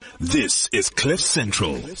This is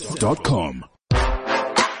CliffCentral.com.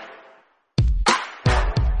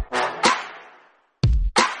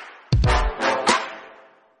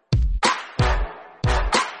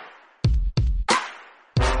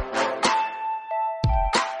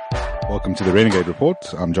 Welcome to the Renegade Report.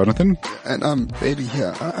 I'm Jonathan. And I'm Bailey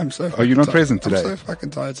here. I'm so Are you not present today? I'm so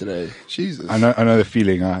fucking tired today. Jesus. I know the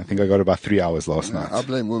feeling. I think I got about 3 hours last night. I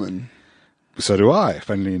blame women. So do I,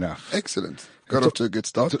 funnily enough. Excellent. Got off to a good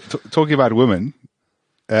start. Talking about women,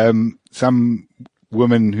 some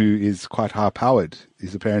woman who is quite high-powered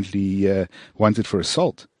is apparently wanted for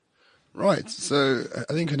assault. Right. So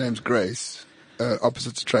I think her name's Grace.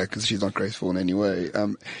 Opposites attract because she's not graceful in any way.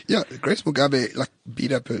 Grace Mugabe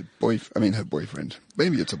beat up her boyfriend.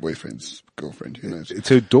 Maybe it's her boyfriend's girlfriend. Who knows? It's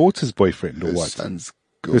her daughter's boyfriend or Her what? son's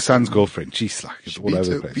Her son's girlfriend. She's it's all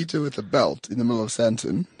over the place. Beat her with a belt in the middle of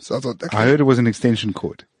Santon. So I thought, okay, I heard it was an extension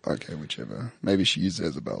cord. okay, whichever. Maybe she used it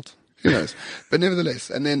as a belt. Who knows? But nevertheless,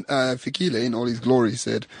 and then Fikile in all his glory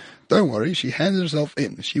said, "Don't worry, she handed herself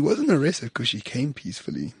in. She wasn't arrested because she came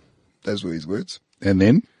peacefully." Those were his words. And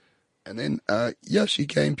then? And then, she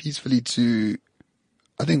came peacefully to,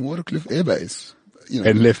 I think, Waterkloof Air Base.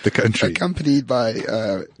 And left the country. Accompanied by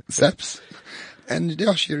SAPS. And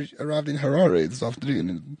she arrived in Harare this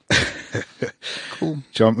afternoon. Cool.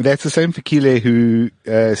 John, that's the same Fikile who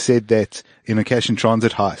said that in a cash and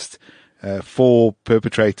transit heist, 4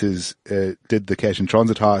 perpetrators did the cash and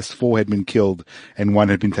transit heist, 4 had been killed, and 1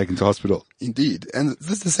 had been taken to hospital. Indeed. And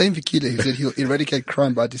this is the same Fikile who said he'll eradicate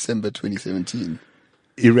crime by December 2017.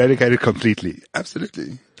 Eradicated completely.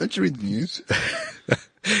 Absolutely. Don't you read the news?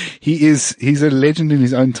 He's a legend in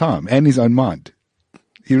his own time and his own mind.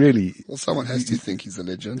 He really. Well, someone has to think he's a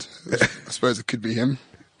legend. I suppose it could be him.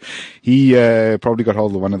 He probably got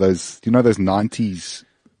hold of one of those, those 90s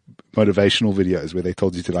motivational videos where they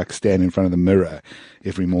told you to stand in front of the mirror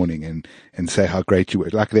every morning and say how great you were.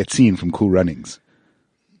 Like that scene from Cool Runnings.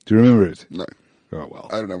 Do you remember it? No. Oh, well.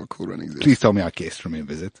 I don't know what Cool Runnings is. Please tell me our guest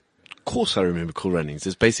remembers it. Of course I remember Cool Runnings.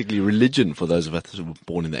 It's basically religion for those of us who were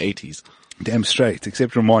born in the 80s. Damn straight,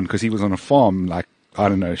 except Ramon, because he was on a farm,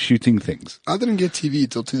 shooting things. I didn't get TV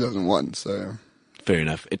till 2001, so... Fair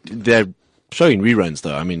enough. They're showing reruns,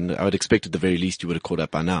 though. I mean, I would expect at the very least you would have caught up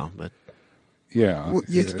by now, but... Yeah. Well,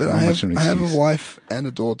 yes, but I have a wife and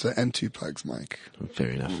a daughter and 2 pugs, Mike. Fair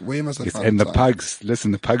enough. Where must I find and the time? pugs,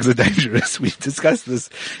 listen, the pugs are dangerous. We've discussed this,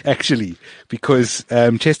 actually, because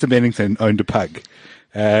Chester Bennington owned a pug.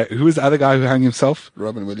 Who was the other guy who hung himself?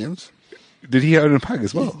 Robin Williams. Did he own a pug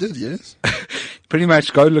as well? He did, yes. Pretty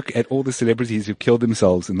much go look at all the celebrities who've killed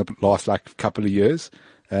themselves in the last couple of years,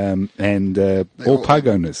 and all pug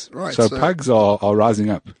owners. Right. So pugs are rising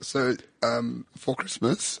up. So, for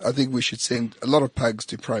Christmas, I think we should send a lot of pugs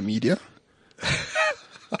to Prime Media.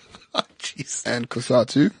 Jeez. And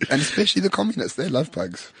Kosatu, and especially the communists. They love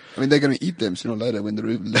pugs. I mean, they're going to eat them sooner or later when the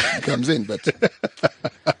revolution comes in, but...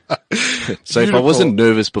 So if I wasn't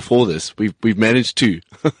nervous before this, we've managed to,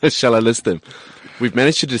 shall I list them? We've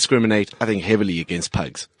managed to discriminate, I think, heavily against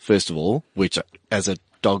pugs, first of all, which as a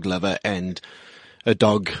dog lover and a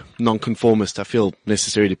dog nonconformist, I feel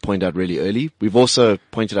necessary to point out really early. We've also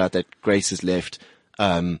pointed out that Grace has left.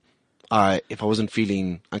 If I wasn't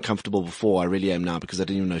feeling uncomfortable before, I really am now because I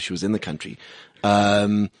didn't even know she was in the country.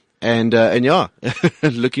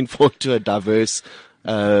 Looking forward to a diverse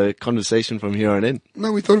conversation from here on in.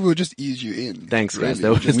 No, we thought we would just ease you in. Thanks, really. guys. That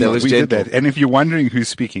was we did gentle. that. And if you're wondering who's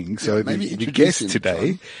speaking, so the guest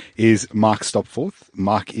today is Mark Stopforth.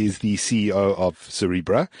 Mark is the CEO of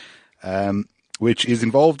Cerebra, which is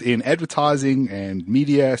involved in advertising and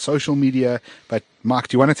media, social media. But Mark,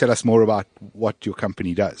 do you want to tell us more about what your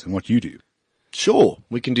company does and what you do? Sure,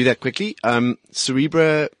 we can do that quickly.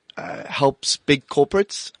 Cerebra helps big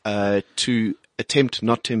corporates to attempt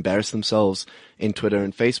not to embarrass themselves in Twitter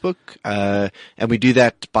and Facebook. And we do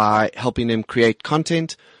that by helping them create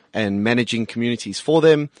content and managing communities for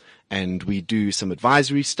them. And we do some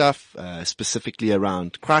advisory stuff, specifically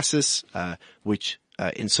around crisis, which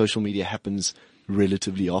in social media happens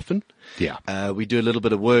relatively often. Yeah. We do a little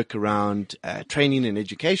bit of work around training and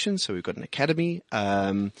education. So we've got an academy.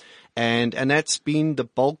 And that's been the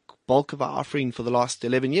bulk of our offering for the last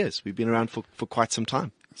 11 years. We've been around for quite some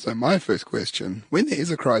time. So my first question, when there is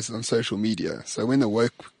a crisis on social media, so when the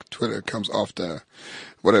woke Twitter comes after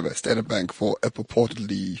whatever, Standard Bank for a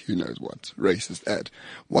purportedly, who knows what, racist ad.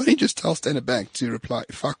 Why don't you just tell Standard Bank to reply,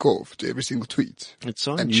 fuck off, to every single tweet? It's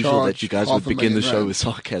so and unusual that you guys would begin the show rand. with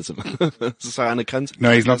sarcasm.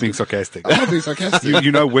 No, he's not being sarcastic. I'm not being sarcastic.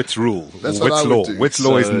 You know Witt's rule. That's Witt's what I would law. do. Witt's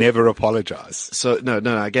law is never apologize. So no,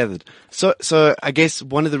 I gathered. So I guess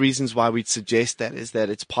one of the reasons why we'd suggest that is that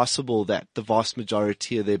it's possible that the vast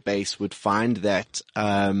majority of their base would find that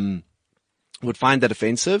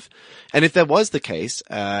offensive. And if that was the case,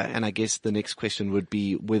 and I guess the next question would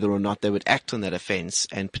be whether or not they would act on that offense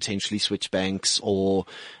and potentially switch banks or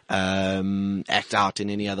act out in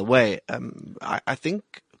any other way. I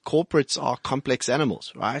think corporates are complex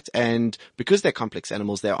animals, right? And because they're complex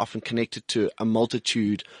animals, they're often connected to a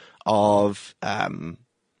multitude of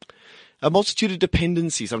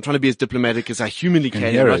dependencies. I'm trying to be as diplomatic as I humanly can.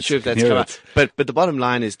 I'm not sure if that's come out. But the bottom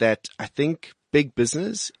line is that I think big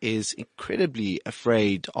business is incredibly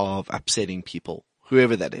afraid of upsetting people,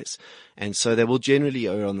 whoever that is. And so they will generally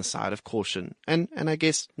err on the side of caution. And I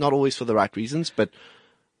guess not always for the right reasons, but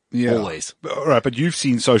always. All right, but you've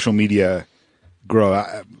seen social media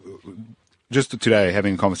grow. Just today,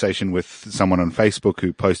 having a conversation with someone on Facebook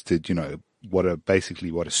who posted, what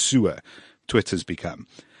a sewer Twitter's become.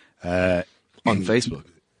 On Facebook.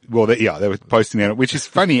 Well, they were posting that, which is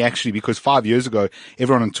funny actually, because 5 years ago,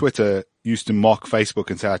 everyone on Twitter used to mock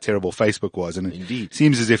Facebook and say how terrible Facebook was. And it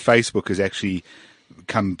seems as if Facebook has actually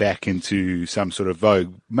come back into some sort of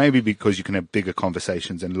vogue, maybe because you can have bigger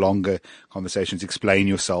conversations and longer conversations, explain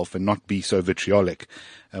yourself and not be so vitriolic,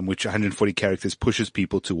 which 140 characters pushes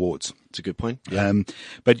people towards. It's a good point. Yeah.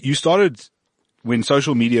 But you started when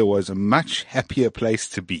social media was a much happier place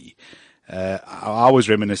to be. I was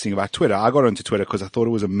reminiscing about Twitter. I got onto Twitter because I thought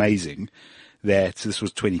it was amazing that this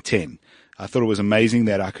was 2010. I thought it was amazing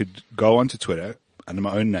that I could go onto Twitter under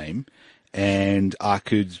my own name and I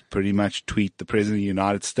could pretty much tweet the President of the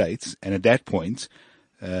United States. And at that point,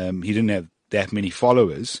 he didn't have that many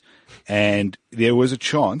followers, and there was a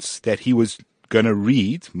chance that he was going to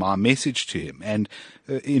read my message to him. And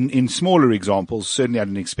in smaller examples, certainly I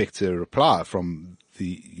didn't expect a reply from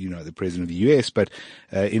the President of the US, but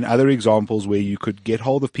in other examples where you could get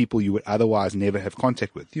hold of people you would otherwise never have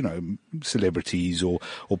contact with, celebrities or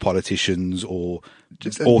politicians or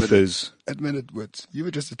just authors. Admit it, Witt. You were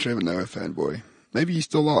just a Trevor Noah fanboy. Maybe you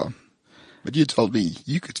still are. But you told me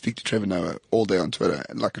you could speak to Trevor Noah all day on Twitter,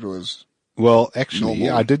 and like it was. Well, actually,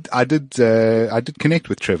 normal. I did connect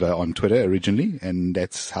with Trevor on Twitter originally, and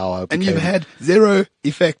that's how I became. And you've had zero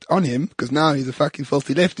effect on him because now he's a fucking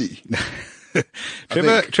filthy lefty.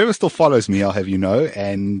 Trevor still follows me, I'll have you know,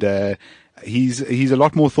 and he's a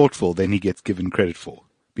lot more thoughtful than he gets given credit for,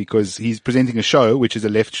 because he's presenting a show which is a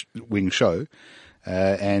left-wing show,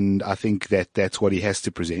 and I think that's what he has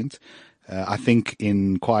to present. I think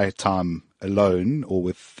in quiet time alone or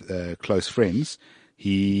with close friends,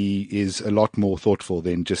 he is a lot more thoughtful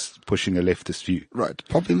than just pushing a leftist view. Right.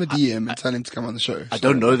 Pop him a DM and tell him to come on the show. I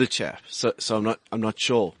don't know the chap, so I'm not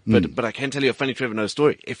sure. But I can tell you a funny Trevor Noah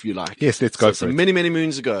story if you like. Yes, let's go for it. Many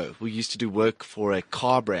moons ago, we used to do work for a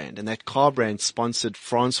car brand, and that car brand sponsored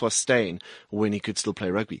Francois Steyn when he could still play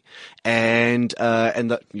rugby. And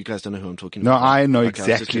you guys don't know who I'm talking about. No, I know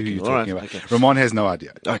exactly who you're talking about. Okay. Ramon has no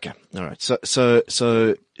idea. Okay. All right.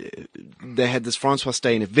 So they had this Francois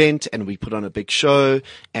Steyn event, and we put on a big show,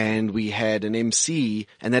 and we had an MC,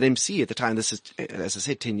 and that MC at the time, this is, as I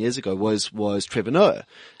said, 10 years ago, was Trevor Noah.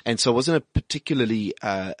 And so it wasn't a particularly,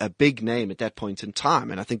 a big name at that point in time,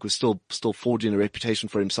 and I think was still forging a reputation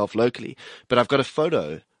for himself locally. But I've got a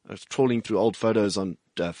photo. I was trawling through old photos on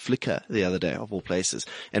Flickr the other day, of all places,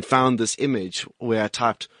 and found this image where I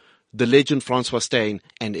typed the legend Francois Steyn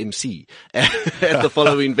and MC at the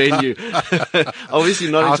following venue. Obviously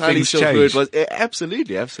not entirely sure who it was.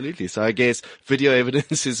 Absolutely. So I guess video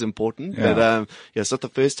evidence is important, but it's not the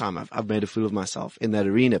first time I've made a fool of myself in that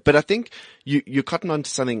arena. But I think you're cotton on to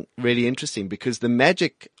something really interesting, because the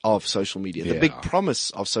magic of social media, the big promise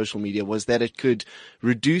of social media, was that it could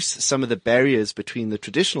reduce some of the barriers between the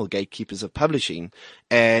traditional gatekeepers of publishing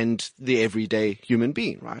and the everyday human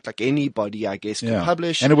being, right? Like anybody, I guess, can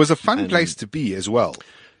publish. And it was a fun place to be as well.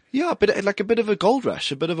 Yeah, but like a bit of a gold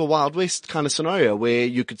rush, a bit of a Wild West kind of scenario where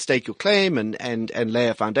you could stake your claim and lay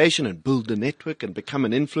a foundation and build a network and become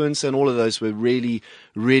an influencer, and all of those were really,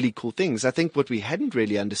 really cool things. I think what we hadn't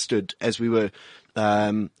really understood as we were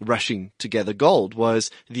rushing to gather gold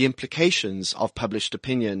was the implications of published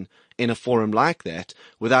opinion in a forum like that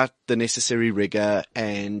without the necessary rigor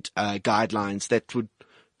and guidelines that would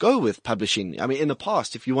go with publishing. I mean, in the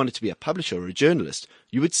past, if you wanted to be a publisher or a journalist,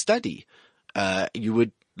 you would study. You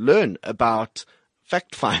would learn about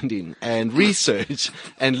fact finding and research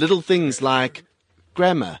and little things like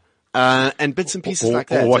grammar. And bits and pieces like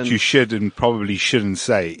that. Or what and you should and probably shouldn't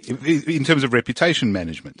say in terms of reputation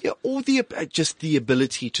management. Yeah, or just the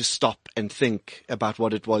ability to stop and think about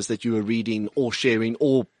what it was that you were reading or sharing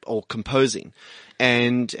or composing.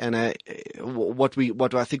 And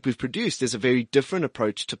what I think we've produced is a very different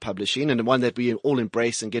approach to publishing, and one that we all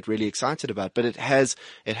embrace and get really excited about. But it has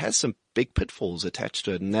some big pitfalls attached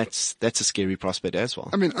to it, and that's a scary prospect as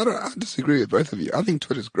well. I mean, I disagree with both of you. I think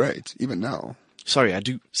Twitter's great, even now. Sorry, I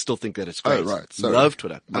do still think that it's great. Oh, right. Sorry. Love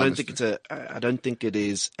Twitter. I don't think it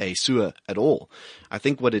is a sewer at all. I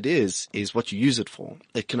think what it is what you use it for.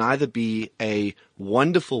 It can either be a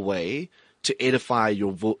wonderful way to edify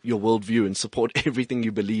your worldview and support everything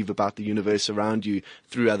you believe about the universe around you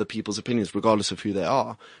through other people's opinions, regardless of who they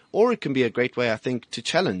are. Or it can be a great way, I think, to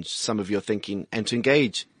challenge some of your thinking and to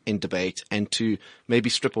engage in debate and to maybe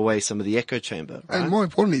strip away some of the echo chamber. Right? And more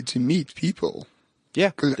importantly, to meet people. Yeah.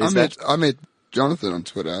 Because I met Jonathan on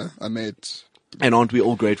Twitter. And aren't we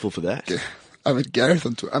all grateful for that? I met Gareth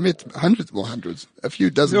on Twitter. I met hundreds, a few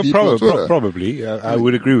dozen people on Twitter. Probably. I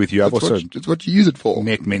would agree with you. It's what you use it for.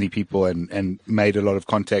 Met many people and made a lot of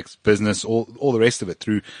contacts, business, all the rest of it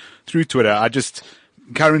through Twitter. I just,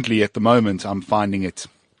 currently at the moment, I'm finding it,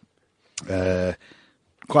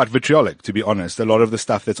 quite vitriolic, to be honest. A lot of the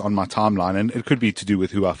stuff that's on my timeline, and it could be to do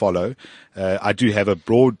with who I follow. I do have a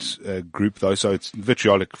broad group though, so it's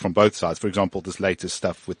vitriolic from both sides. For example, this latest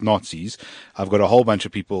stuff with Nazis, I've got a whole bunch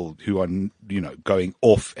of people who are, going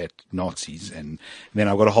off at Nazis, and then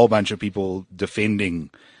I've got a whole bunch of people defending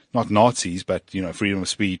not Nazis, but, freedom of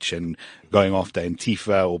speech and going after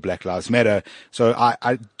Antifa or Black Lives Matter. So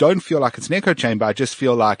I don't feel like it's an echo chamber. I just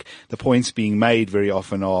feel like the points being made very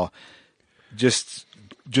often are just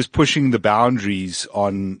pushing the boundaries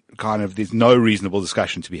on kind of, there's no reasonable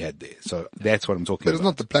discussion to be had there. So that's what I'm talking about. But it's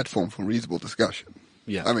not the platform for reasonable discussion.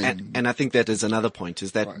 Yeah. I mean, and I think that is another point,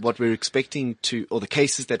 is that right. What we're expecting to, or the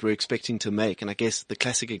cases that we're expecting to make, and I guess the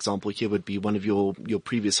classic example here would be one of your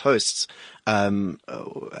previous hosts, Helen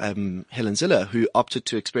Ziller, who opted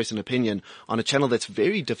to express an opinion on a channel that's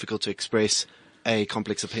very difficult to express a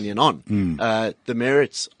complex opinion on. The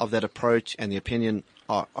merits of that approach and the opinion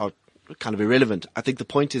are kind of irrelevant. I think the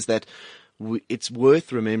point is that it's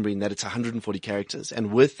worth remembering that it's 140 characters,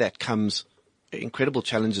 and with that comes incredible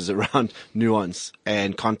challenges around nuance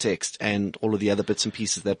and context and all of the other bits and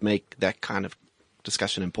pieces that make that kind of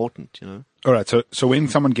discussion important, All right. So when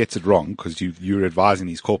someone gets it wrong, because you're advising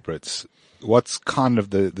these corporates, what's kind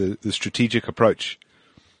of the strategic approach?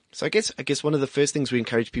 So I guess one of the first things we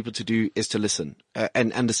encourage people to do is to listen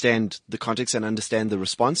and understand the context and understand the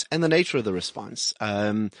response and the nature of the response.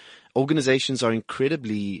 Organizations are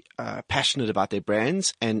incredibly passionate about their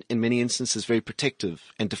brands, and in many instances very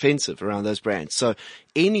protective and defensive around those brands. So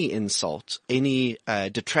any insult, any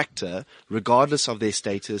detractor, regardless of their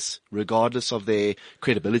status, regardless of their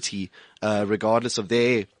credibility, regardless of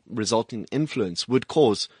their resulting influence, would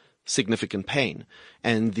cause significant pain.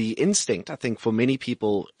 And the instinct, I think, for many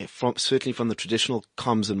people, certainly from the traditional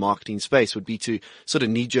comms and marketing space, would be to sort of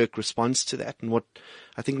knee-jerk response to that. And what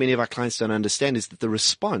I think many of our clients don't understand is that the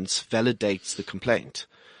response validates the complaint.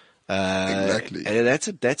 Exactly. And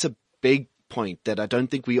that's a big point that I don't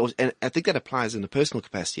think and I think that applies in a personal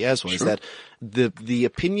capacity as well, Sure. is that the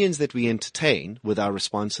opinions that we entertain with our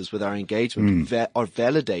responses, with our engagement, are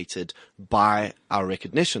validated by our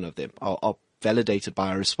recognition of them, are validated by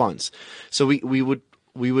our response. So we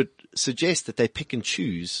would suggest that they pick and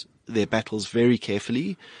choose their battles very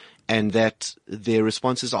carefully, and that their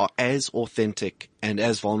responses are as authentic and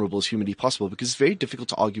as vulnerable as humanly possible, because it's very difficult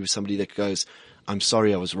to argue with somebody that goes, "I'm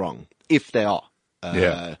sorry, I was wrong," if they are.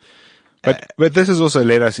 Yeah. But this has also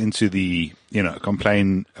led us into the,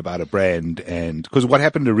 complain about a brand, and because what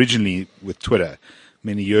happened originally with Twitter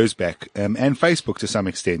many years back, and Facebook to some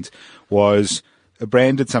extent, was a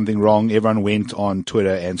brand did something wrong. Everyone went on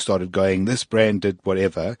Twitter and started going, this brand did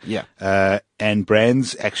whatever. Yeah. And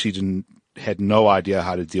brands actually had no idea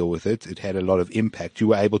how to deal with it. It had a lot of impact. You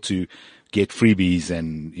were able to get freebies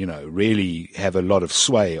and, really have a lot of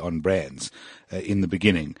sway on brands in the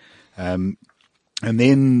beginning. And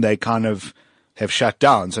then they kind of have shut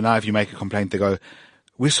down. So now if you make a complaint, they go,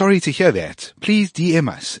 we're sorry to hear that. Please DM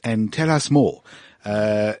us and tell us more.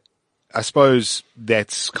 I suppose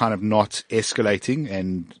that's kind of not escalating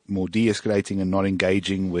and more de-escalating and not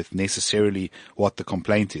engaging with necessarily what the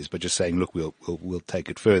complaint is, but just saying, look, we'll take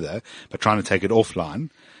it further, but trying to take it offline.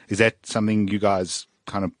 Is that something you guys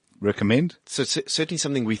kind of recommend? So it's certainly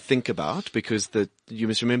something we think about, because you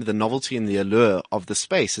must remember the novelty and the allure of the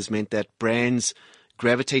space has meant that brands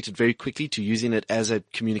gravitated very quickly to using it as a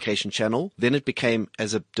communication channel. Then it became,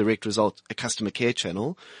 as a direct result, a customer care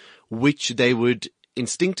channel, which they would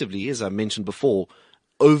instinctively, as I mentioned before,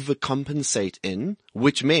 overcompensate in,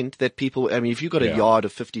 which meant that people, I mean, if you've got a yard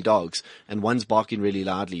of 50 dogs and one's barking really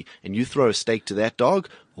loudly and you throw a steak to that dog,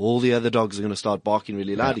 all the other dogs are going to start barking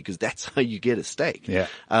really loudly because that's how you get a steak. Yeah.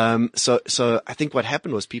 So I think what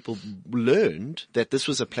happened was people learned that this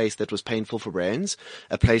was a place that was painful for brands,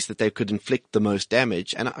 a place that they could inflict the most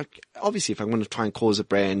damage. And obviously, if I'm going to try and cause a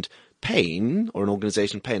brand pain or an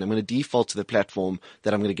organization pain, I'm going to default to the platform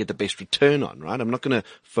that I'm going to get the best return on, right? I'm not going to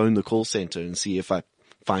phone the call center and see if I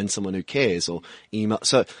find someone who cares or email.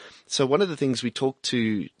 So one of the things we talk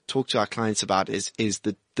to our clients about is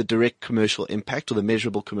the direct commercial impact or the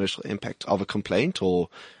measurable commercial impact of a complaint or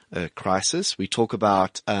a crisis. We talk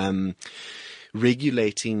about,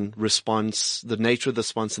 regulating response, the nature of the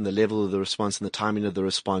response and the level of the response and the timing of the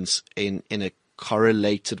response in a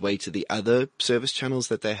correlated way to the other service channels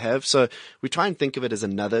that they have. So we try and think of it as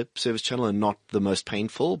another service channel and not the most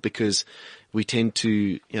painful, because we tend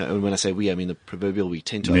to, and when I say we, I mean the proverbial we,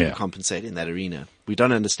 tend to overcompensate in that arena. We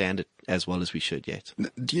don't understand it as well as we should yet.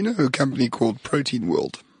 Do you know a company called Protein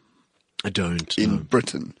World? I don't. In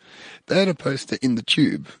Britain. They had a poster in the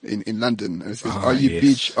Tube in London, and it says,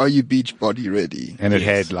 Are you beach body ready? And it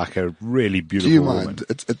had like a really beautiful Do you woman. mind?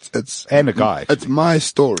 It's And a guy. It's my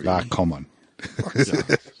story. Like, come on.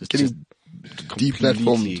 Getting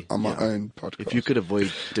deplatformed on my own podcast. If you could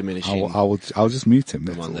avoid diminishing, I'll just mute him.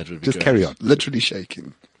 That's one, all. that would be Just great. carry on. Literally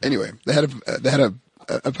shaking. Anyway, they had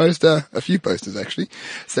a poster, a few posters actually,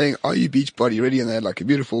 saying, "Are you beach body ready?" And they had like a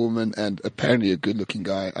beautiful woman and apparently a good looking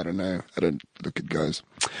guy. I don't know. I don't look at guys.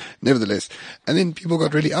 Nevertheless. And then people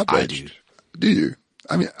got really outraged. Do you?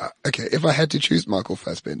 I mean, okay, if I had to choose Michael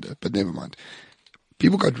Fassbender, but never mind.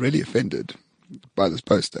 People got really offended by this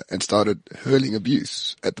poster and started hurling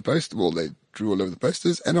abuse at the poster wall. They drew all over the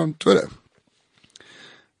posters and on Twitter.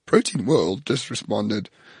 Protein World just responded,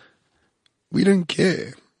 "We don't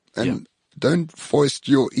care. And don't foist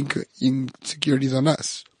your insecurities on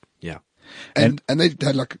us." Yeah. And they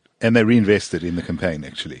had like... And they reinvested in the campaign,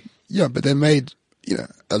 actually. Yeah, but they made,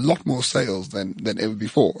 a lot more sales than ever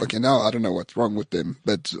before. Okay, now I don't know what's wrong with them,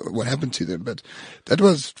 but what happened to them. But that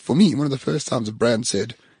was, for me, one of the first times a brand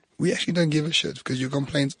said, "We actually don't give a shit because your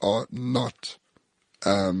complaints are not...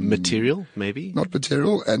 material, maybe? Not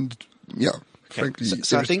material, and, frankly...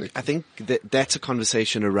 So I think that's a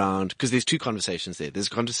conversation around, because there's two conversations there. There's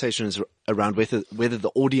conversations around whether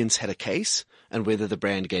the audience had a case and whether the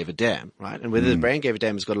brand gave a damn, right? And whether the brand gave a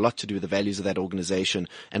damn has got a lot to do with the values of that organization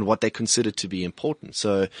and what they consider to be important.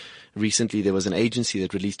 So recently there was an agency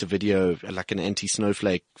that released a video, like an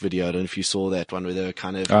anti-snowflake video. I don't know if you saw that one, where they were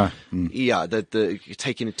kind of,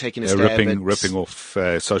 taking a stab ripping off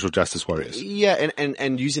social justice warriors. Yeah,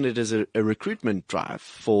 and using it as a recruitment drive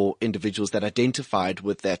for individuals that identified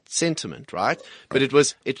with that sentiment, right? But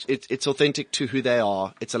it's authentic to who they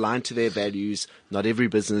are. It's aligned to their values. Not every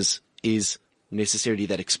business is necessarily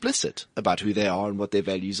that explicit about who they are and what their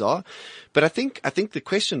values are. But I think the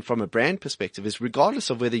question from a brand perspective is, regardless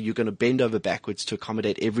of whether you're going to bend over backwards to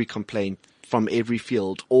accommodate every complaint from every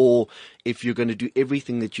field, or if you're going to do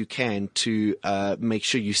everything that you can to make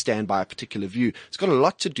sure you stand by a particular view, it's got a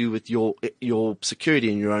lot to do with your security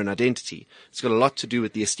and your own identity. It's got a lot to do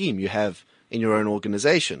with the esteem you have in your own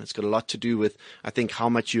organization. It's got a lot to do with, I think, how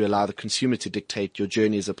much you allow the consumer to dictate your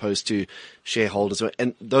journey as opposed to shareholders.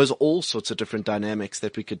 And those are all sorts of different dynamics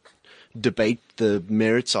that we could debate the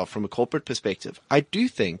merits of from a corporate perspective. I do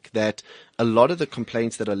think that a lot of the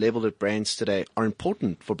complaints that are leveled at brands today are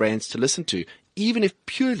important for brands to listen to, even if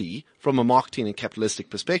purely from a marketing and capitalistic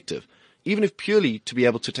perspective, even if purely to be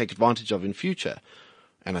able to take advantage of in future.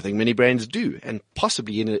 And I think many brands do, and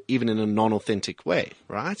possibly even in a non-authentic way,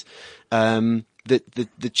 right?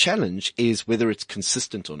 The challenge is whether it's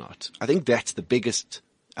consistent or not. I think that's the biggest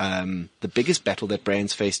battle that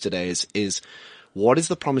brands face today is what is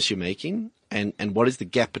the promise you're making, and what is the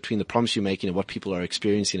gap between the promise you're making and what people are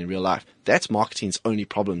experiencing in real life. That's marketing's only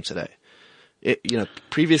problem today.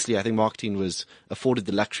 Previously, I think marketing was afforded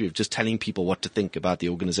the luxury of just telling people what to think about the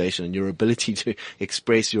organization, and your ability to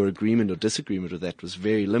express your agreement or disagreement with that was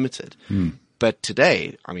very limited. But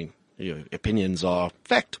today, I mean, opinions are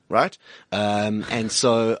fact, right? And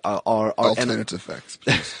so are alternative facts,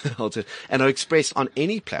 please. and are expressed on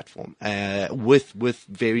any platform, with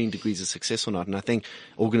varying degrees of success or not. And I think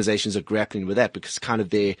organizations are grappling with that because kind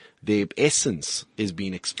of their essence is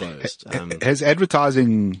being exposed. Has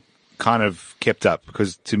advertising kind of kept up?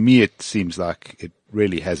 Because to me it seems like it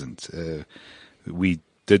really hasn't. We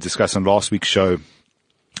did discuss on last week's show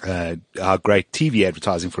how great TV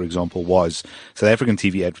advertising, for example, was. South African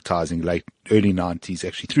TV advertising, early 90s,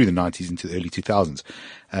 actually through the 90s into the early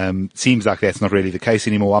 2000s. Seems like that's not really the case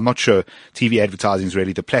anymore. I'm not sure TV advertising is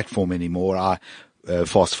really the platform anymore. I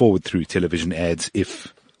fast forward through television ads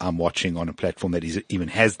if I'm watching on a platform that even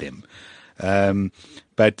has them.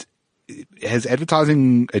 But has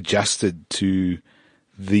advertising adjusted to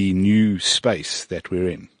the new space that we're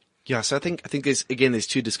in? Yeah, so I think there's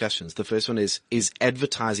two discussions. The first one is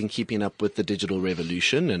advertising keeping up with the digital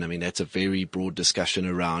revolution? And I mean, that's a very broad discussion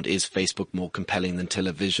around, is Facebook more compelling than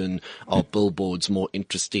television? Are billboards more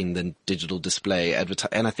interesting than digital display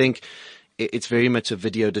advertising? And I think it's very much a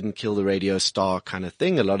video didn't kill the radio star kind of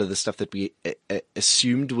thing. A lot of the stuff that we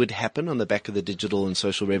assumed would happen on the back of the digital and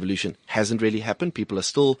social revolution hasn't really happened. People are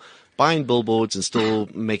still buying billboards and still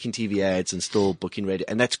making TV ads and still booking radio.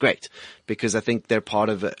 And that's great, because I think they're part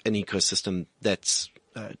of an ecosystem that's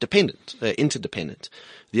interdependent.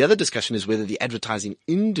 The other discussion is whether the advertising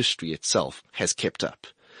industry itself has kept up.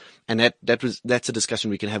 And that's a discussion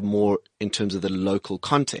we can have more in terms of the local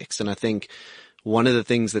context. And I think one of the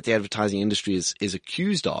things that the advertising industry is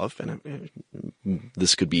accused of, and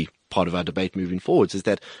this could be part of our debate moving forwards, is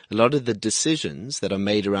that a lot of the decisions that are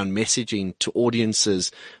made around messaging to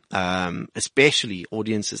audiences, especially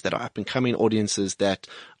audiences that are up and coming, audiences that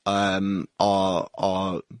are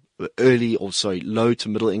low to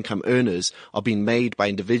middle income earners, are being made by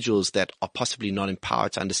individuals that are possibly not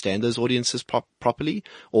empowered to understand those audiences properly,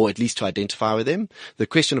 or at least to identify with them. The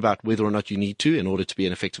question about whether or not you need to in order to be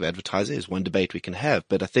an effective advertiser is one debate we can have.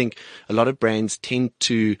 But I think a lot of brands tend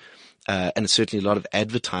to, and certainly a lot of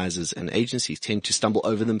advertisers and agencies tend to stumble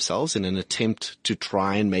over themselves in an attempt to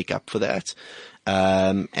try and make up for that.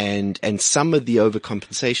 And some of the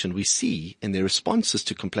overcompensation we see in their responses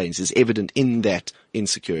to complaints is evident in that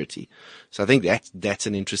insecurity. So I think that's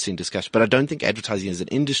an interesting discussion, but I don't think advertising as an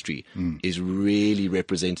industry is really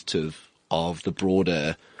representative of the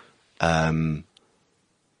broader, All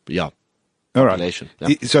population.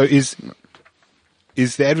 Right. Yeah. So is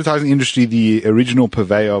the advertising industry the original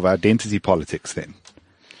purveyor of identity politics then?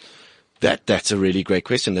 That's a really great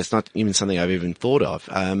question. That's not even something I've even thought of.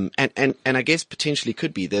 And I guess potentially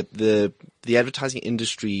could be that the advertising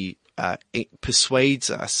industry, persuades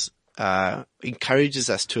us, encourages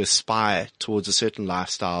us to aspire towards a certain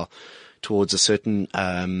lifestyle, towards a certain,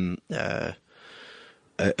 a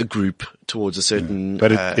group, towards a certain,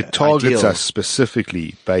 but it targets ideal. us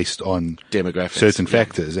specifically based on Demographics, certain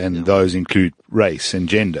factors, and those include race and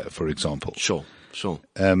gender, for example. Sure.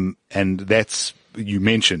 And that's, you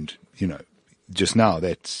mentioned, just now,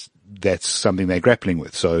 that's something they're grappling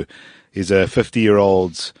with. So is a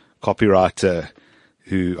 50-year-old copywriter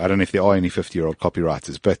who, I don't know if there are any 50-year-old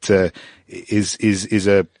copywriters, but is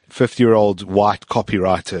a 50-year-old white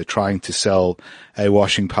copywriter trying to sell a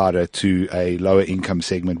washing powder to a lower income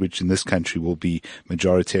segment, which in this country will be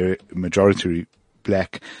majority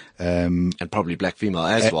black, and probably black female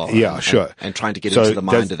as well. Yeah, sure. And trying to get into the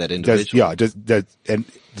mind of that individual. And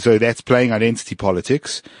so that's playing identity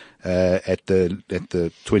politics at the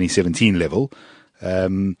 2017 level.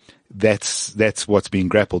 That's what's being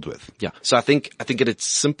grappled with. Yeah. So I think at its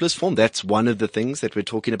simplest form, that's one of the things that we're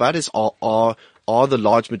talking about is are the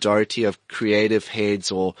large majority of creative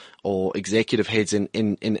heads or executive heads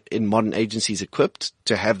in modern agencies equipped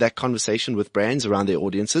to have that conversation with brands around their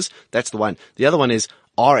audiences? That's the one. The other one is,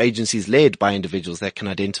 are agencies led by individuals that can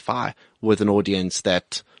identify with an audience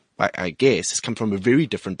that I guess has come from a very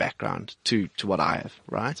different background to what I have,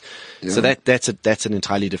 right? Yeah. So that's an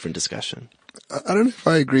entirely different discussion. I don't know if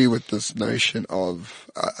I agree with this notion of,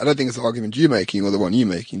 I don't think it's the argument you're making or the one you're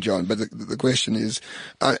making, John, but the question is,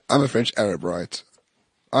 I'm a French Arab, right?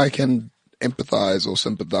 I can empathize or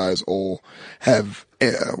sympathize or have,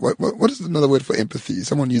 what is another word for empathy?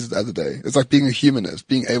 Someone used it the other day. It's like being a humanist,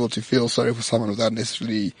 being able to feel sorry for someone without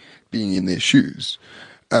necessarily being in their shoes.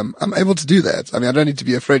 I'm able to do that. I mean, I don't need to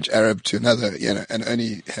be a French Arab to another, and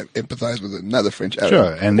only empathize with another French Arab,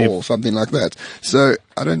 sure, or something like that. So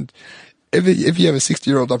if you have a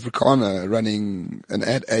 60-year-old Afrikaner running an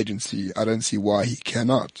ad agency, I don't see why he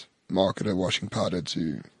cannot market a washing powder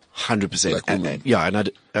to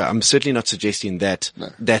 100%. I'm certainly not suggesting that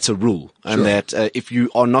that's a rule, and sure. that if you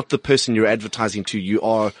are not the person you're advertising to, you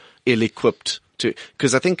are ill-equipped to.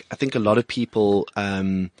 Because I think a lot of people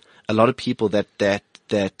that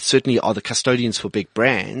certainly are the custodians for big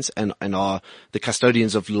brands and are the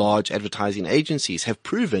custodians of large advertising agencies have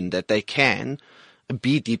proven that they can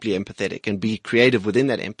be deeply empathetic and be creative within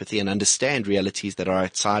that empathy and understand realities that are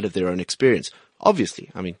outside of their own experience. Obviously.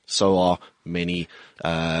 I mean, so are many,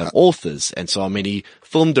 authors, and so are many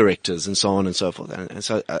film directors, and so on and so forth. And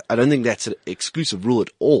so I don't think that's an exclusive rule at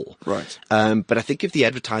all. Right. But I think if the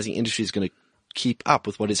advertising industry is going to keep up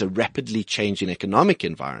with what is a rapidly changing economic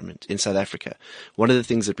environment in South Africa, one of the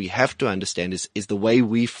things that we have to understand is the way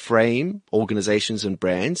we frame organizations and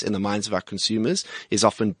brands in the minds of our consumers is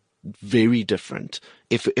often very different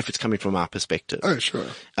if it's coming from our perspective. Oh, sure.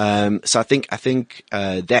 So I think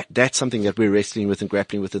that's something that we're wrestling with and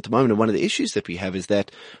grappling with at the moment. And one of the issues that we have is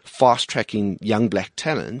that fast tracking young black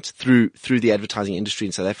talent through the advertising industry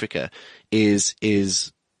in South Africa is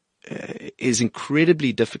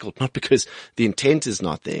incredibly difficult, not because the intent is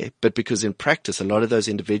not there, but because in practice, a lot of those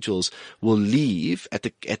individuals will leave at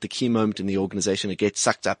the key moment in the organization and get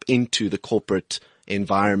sucked up into the corporate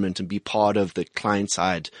environment and be part of the client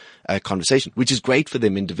side conversation, which is great for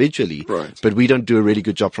them individually. Right. But we don't do a really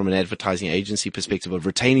good job from an advertising agency perspective of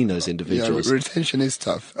retaining those individuals. Yeah, retention is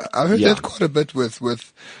tough. I've heard that quite a bit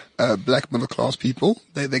with black middle class people.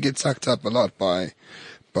 They get sucked up a lot by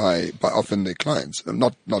often their clients,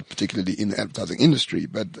 not particularly in the advertising industry,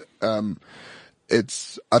 but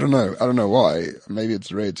it's I don't know why. Maybe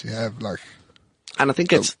it's rare to have like. And I think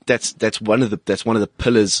that's one of the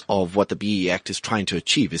pillars of what the BEE Act is trying to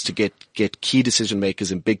achieve, is to get key decision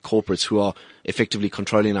makers in big corporates who are effectively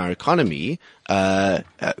controlling our economy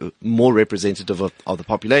more representative of the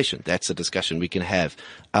population. That's a discussion we can have.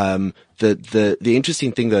 The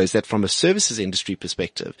interesting thing though is that from a services industry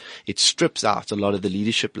perspective, it strips out a lot of the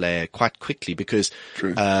leadership layer quite quickly because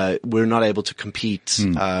we're not able to compete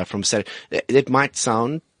from. It might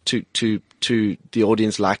sound to the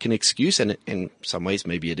audience like an excuse, and in some ways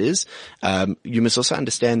maybe it is. You must also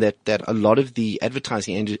understand that a lot of the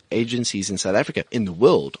advertising agencies in South Africa, in the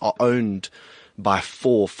world, are owned by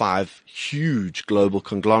 4 or 5 huge global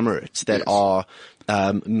conglomerates that are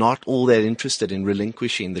not all that interested in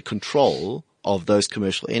relinquishing the control of those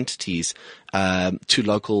commercial entities to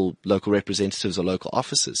local representatives or local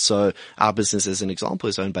offices. So our business, as an example,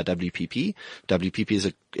 is owned by WPP.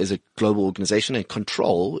 WPP is a global organization, and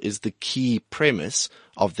control is the key premise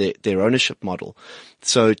of their ownership model.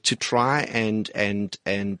 So to try and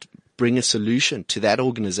bring a solution to that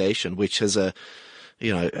organization, which has a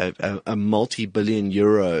multi-billion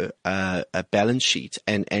euro balance sheet,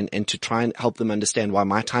 and to try and help them understand why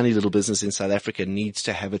my tiny little business in South Africa needs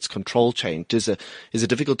to have its control changed is a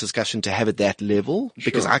difficult discussion to have at that level,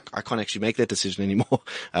 because I can't actually make that decision anymore.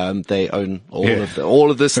 They own all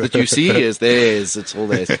of this that you see is theirs. It's all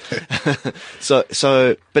theirs.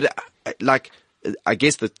 But I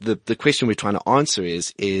guess the question we're trying to answer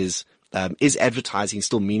is advertising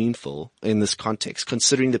still meaningful in this context,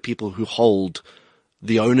 considering the people who hold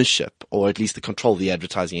the ownership, or at least the control of the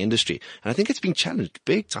advertising industry? And I think it's been challenged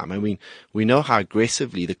big time. I mean, we know how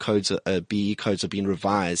aggressively the codes, BE codes, are being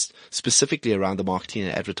revised, specifically around the marketing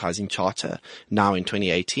and advertising charter now in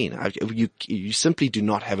 2018. You simply do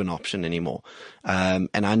not have an option anymore. And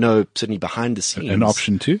I know certainly behind the scenes. An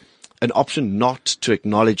option too? An option not to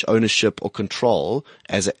acknowledge ownership or control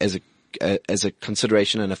as a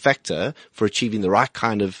consideration and a factor for achieving the right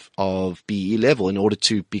kind of BE level in order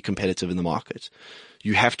to be competitive in the market.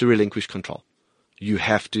 You have to relinquish control. You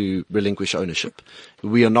have to relinquish ownership.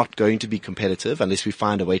 We are not going to be competitive unless we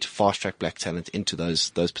find a way to fast track black talent into those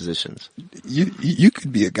positions. You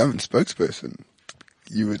could be a government spokesperson.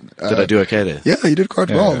 You would. Did I do okay there? Yeah, you did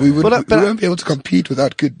quite well. We won't be able to compete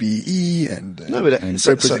without good BE and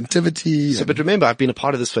representativity. But remember, I've been a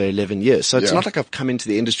part of this for 11 years. So it's not like I've come into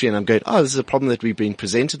the industry and I'm going, this is a problem that we've been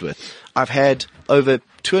presented with. I've had over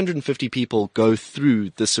 250 people go through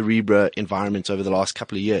the Cerebra environment over the last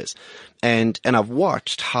couple of years. And I've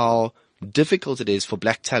watched how difficult it is for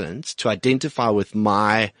black talent to identify with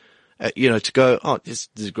my, to go, this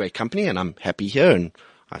is a great company and I'm happy here, and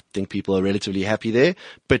I think people are relatively happy there,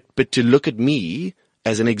 but to look at me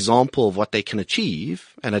as an example of what they can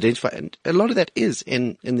achieve and identify, and a lot of that is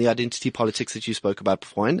in the identity politics that you spoke about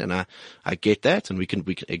beforehand, and I get that, and we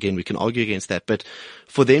can argue against that, but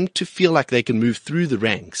for them to feel like they can move through the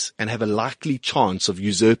ranks and have a likely chance of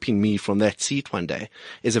usurping me from that seat one day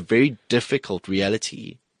is a very difficult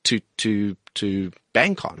reality to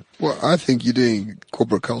bank on. Well, I think you're doing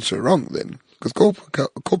corporate culture wrong then. Because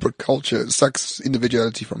corporate culture sucks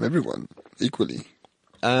individuality from everyone equally.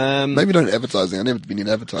 Maybe not in advertising. I've never been in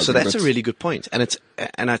advertising. So that's a really good point. And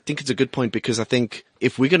I think it's a good point, because I think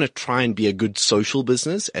if we're going to try and be a good social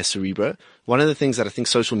business as Cerebra, one of the things that I think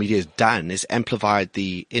social media has done is amplified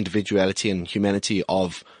the individuality and humanity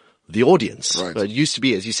of the audience. Right. But it used to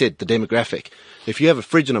be, as you said, the demographic. If you have a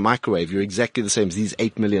fridge and a microwave, you're exactly the same as these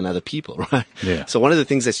 8 million other people, right? Yeah. So one of the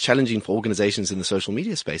things that's challenging for organizations in the social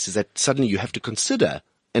media space is that suddenly you have to consider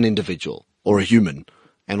an individual or a human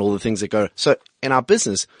and all the things that go. So in our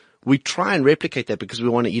business, we try and replicate that because we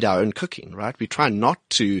want to eat our own cooking, right? We try not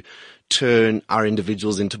to turn our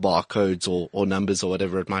individuals into barcodes or numbers or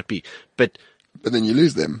whatever it might be. But then you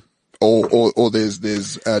lose them. Or there's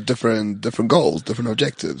different goals, different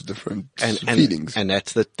objectives, different feelings. And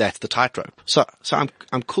that's the tightrope. So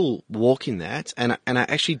I'm cool walking that. And I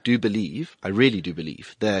actually do believe, I really do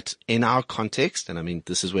believe that in our context, and I mean,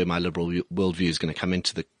 this is where my liberal worldview is going to come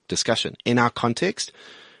into the discussion. In our context,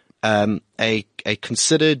 a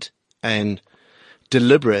considered and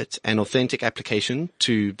deliberate and authentic application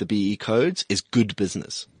to the BE codes is good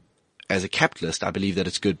business. As a capitalist, I believe that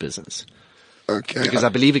it's good business. Okay. Because I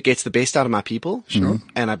believe it gets the best out of my people. Sure.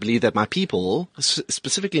 And I believe that my people,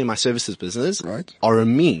 specifically in my services business, Right. are a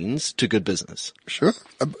means to good business. Sure.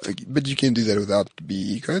 But you can do that without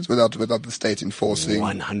BE codes, without the state enforcing.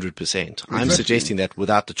 100%. I'm suggesting that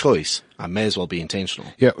without the choice, I may as well be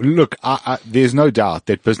intentional. Yeah, look, there's no doubt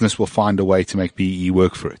that business will find a way to make BE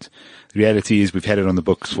work for it. The reality is we've had it on the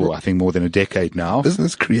books for, I think, more than a decade now.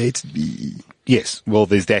 Business created BE. Yes, well,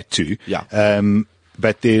 there's that too. Yeah.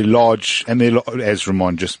 But they're large, and as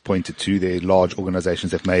Ramon just pointed to, they're large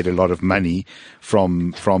organizations that made a lot of money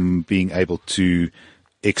from being able to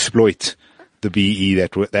exploit the BE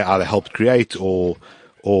that they either helped create or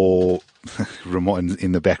Ramon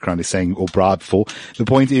in the background is saying, or bribe for. The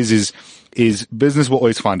point is business will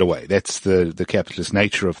always find a way. That's the capitalist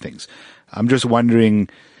nature of things. I'm just wondering,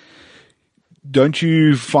 don't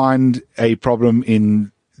you find a problem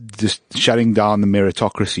in just shutting down the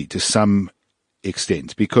meritocracy to some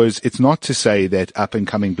extent? Because it's not to say that up and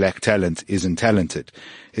coming black talent isn't talented.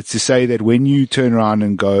 It's to say that when you turn around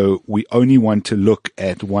and go, we only want to look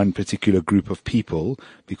at one particular group of people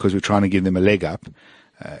because we're trying to give them a leg up.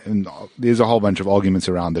 And there's a whole bunch of arguments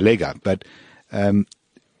around the leg up, but,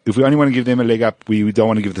 if we only want to give them a leg up, we don't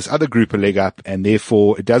want to give this other group a leg up, and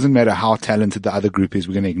therefore it doesn't matter how talented the other group is,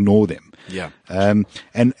 we're going to ignore them. Yeah.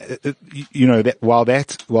 You know, that while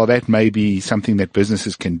that may be something that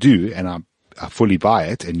businesses can do, and I fully buy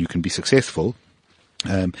it, and you can be successful,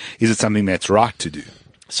 is it something that's right to do?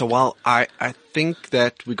 So while I think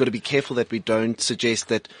that we've got to be careful that we don't suggest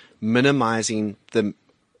that minimizing the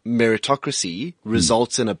meritocracy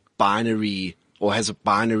results in a binary or has a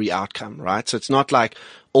binary outcome, right? So it's not like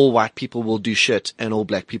all white people will do shit and all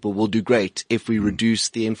black people will do great if we reduce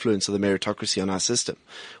the influence of the meritocracy on our system.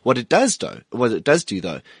 What it does do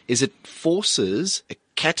though, is it forces a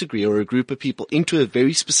category or a group of people into a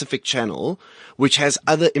very specific channel, which has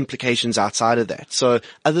other implications outside of that. So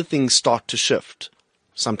other things start to shift,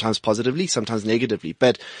 sometimes positively, sometimes negatively.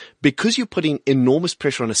 But because you're putting enormous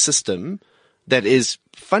pressure on a system that is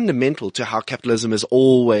fundamental to how capitalism has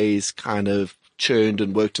always kind of churned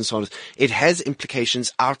and worked and so on, it has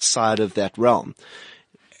implications outside of that realm.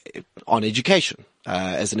 On education,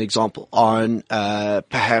 as an example, on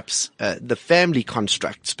perhaps the family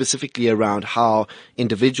construct, specifically around how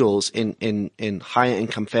individuals in higher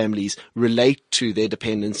income families relate to their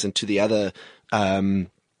dependents and to the other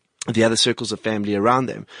circles of family around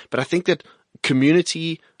them. But I think that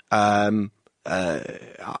community, our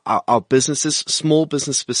businesses, small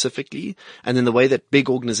business specifically, and then the way that big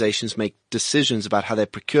organizations make decisions about how they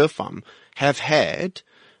procure from, have had,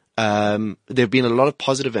 there have been a lot of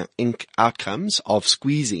positive outcomes of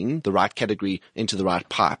squeezing the right category into the right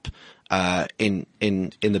pipe, in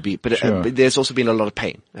the beat. But, Sure. But there's also been a lot of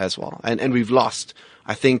pain as well. And we've lost,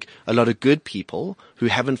 I think, a lot of good people who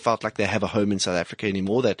haven't felt like they have a home in South Africa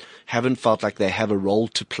anymore, that haven't felt like they have a role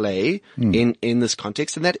to play in this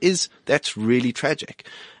context. And that's really tragic.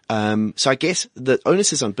 So I guess the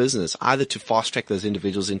onus is on business either to fast track those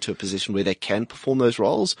individuals into a position where they can perform those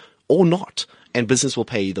roles or not. And business will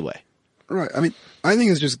pay either way. Right. I mean, I think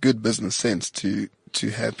it's just good business sense to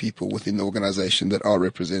have people within the organization that are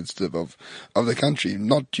representative of the country,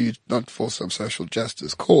 not for some social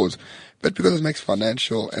justice cause, but because it makes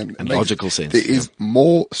financial and logical sense. There is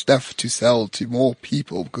more stuff to sell to more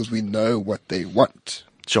people because we know what they want.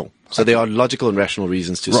 Sure. So there are logical and rational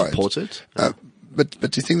reasons to support it. But do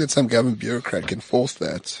you think that some government bureaucrat can force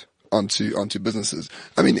that onto businesses?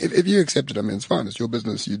 I mean, if you accept it, I mean, it's fine. It's your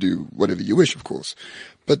business. You do whatever you wish, of course.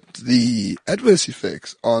 But the adverse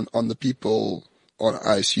effects on the people, on,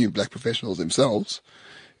 I assume, black professionals themselves,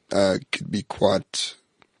 could be quite,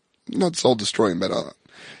 not soul destroying, but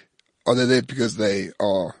are they there because they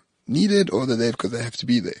are needed, or are they there because they have to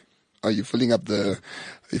be there? Are you filling up the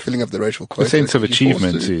racial quota? The sense of that you're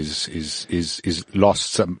forced achievement to? is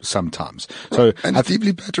lost sometimes. So And it's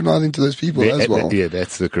deeply patronizing to those people as well. Yeah,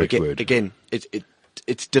 that's the correct word. Again,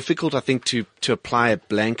 it's difficult, I think, to apply a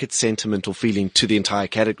blanket sentiment or feeling to the entire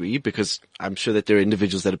category, because I'm sure that there are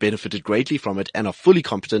individuals that have benefited greatly from it and are fully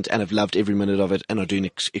competent and have loved every minute of it and are doing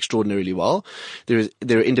extraordinarily well. There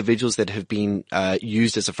are individuals that have been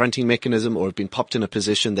used as a fronting mechanism or have been popped in a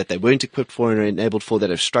position that they weren't equipped for and are enabled for, that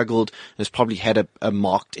have struggled and has probably had a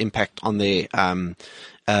marked impact on their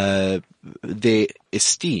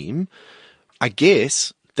esteem. I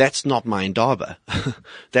guess that's not my indaba.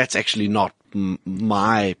 That's actually not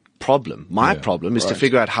my problem. My problem is to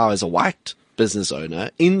figure out how, as a white business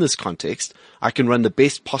owner in this context, I can run the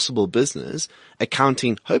best possible business,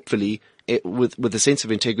 accounting hopefully with a sense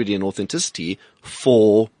of integrity and authenticity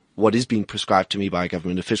for what is being prescribed to me by a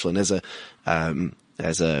government official. And if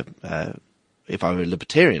I were a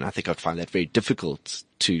libertarian, I think I'd find that very difficult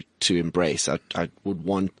to embrace. I would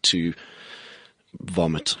want to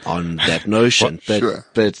vomit on that notion,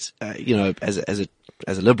 but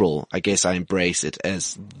as a liberal, I guess I embrace it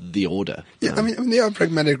as the order. Yeah, I mean, there are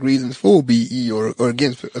pragmatic reasons for BE or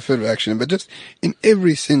against affirmative action, but just in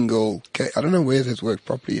every single case, I don't know where this worked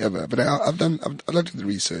properly ever, but I've looked at the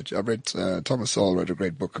research. I've read, Thomas Sowell wrote a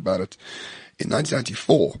great book about it in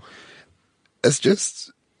 1994.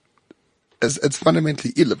 It's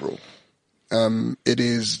fundamentally illiberal. It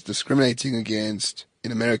is discriminating against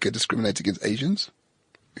Asians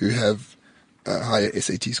who have higher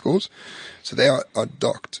SAT scores. So they are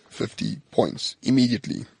docked 50 points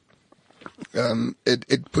immediately.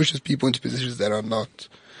 It pushes people into positions that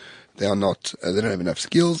they don't have enough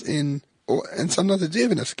skills in, and sometimes they do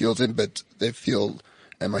have enough skills in, but they feel,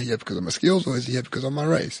 am I here because of my skills or is he here because of my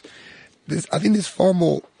race? I think there's far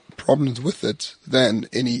more problems with it than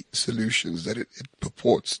any solutions that it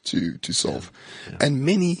purports to solve. Yeah. And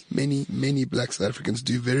many black South Africans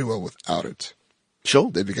do very well without it.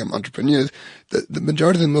 Sure. They become entrepreneurs. The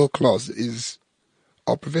majority of the middle class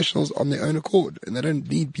are professionals on their own accord, and they don't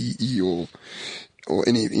need BE or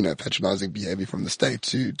any, patronizing behavior from the state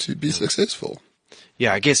to be successful.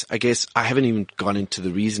 Yeah, I guess I haven't even gone into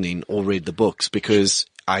the reasoning or read the books because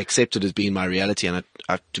I accept it as being my reality, and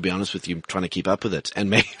I to be honest with you, I'm trying to keep up with it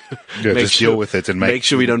and deal with it and make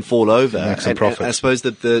sure we don't fall over. Make some profit. And I suppose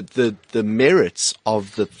that the merits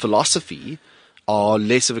of the philosophy are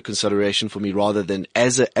less of a consideration for me, rather than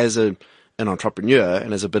as an entrepreneur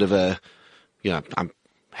and as a bit of I'm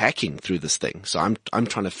hacking through this thing. So I'm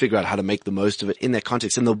trying to figure out how to make the most of it in that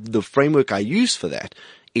context. And the framework I use for that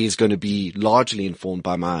is going to be largely informed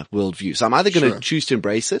by my worldview. So I'm either going to choose to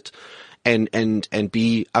embrace it and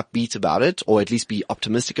be upbeat about it, or at least be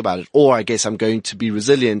optimistic about it, or I guess I'm going to be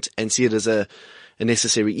resilient and see it as a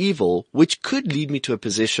necessary evil, which could lead me to a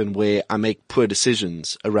position where I make poor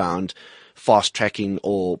decisions around fast tracking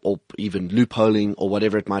or even loopholing or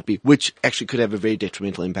whatever it might be, which actually could have a very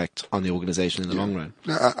detrimental impact on the organization in the long run.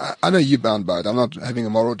 No, I know you're bound by it. I'm not having a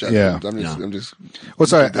moral judgment. Yeah. I'm just. Well,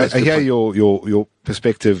 so I hear your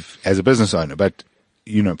perspective as a business owner, but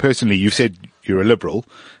personally, you've said you're a liberal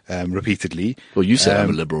repeatedly. Well, you said I'm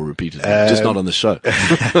a liberal repeatedly, just not on the show.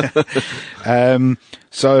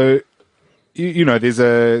 So.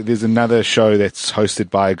 There's another show that's hosted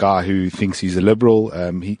by a guy who thinks he's a liberal.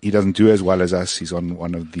 He doesn't do as well as us. He's on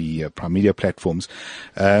one of the prime media platforms.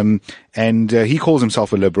 And he calls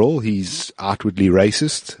himself a liberal. He's outwardly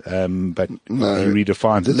racist, but he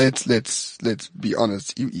redefines it. Let's be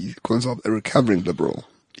honest. He calls himself a recovering liberal.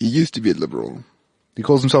 He used to be a liberal. He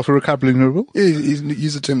calls himself a recovering liberal? Yeah, he's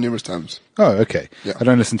used the term numerous times. Oh, okay. Yeah. I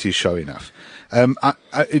don't listen to his show enough.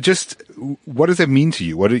 What does that mean to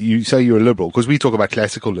you? What do you say you're a liberal? Because we talk about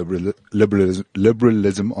classical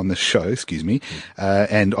liberalism on the show,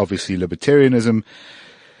 and obviously libertarianism,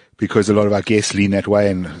 because a lot of our guests lean that way,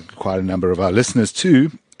 and quite a number of our listeners too.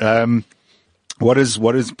 What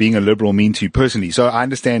does being a liberal mean to you personally? So I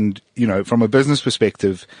understand, from a business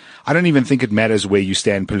perspective, I don't even think it matters where you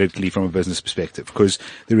stand politically from a business perspective, because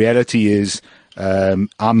the reality is, I'm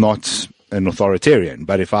not an authoritarian,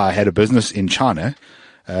 but if I had a business in China,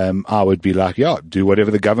 I would be like, do whatever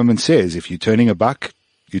the government says. If you're turning a buck,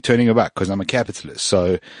 you're turning a buck, because I'm a capitalist.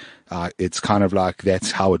 So, it's kind of like, that's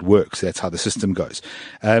how it works. That's how the system goes.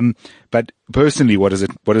 But personally, what does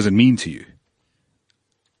it mean to you?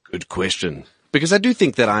 Good question. Because I do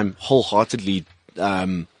think that I'm wholeheartedly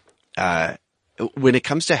when it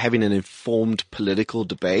comes to having an informed political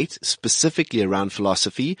debate, specifically around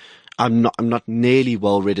philosophy, I'm not nearly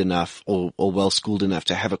well read enough or well schooled enough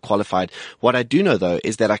to have it qualified. What I do know though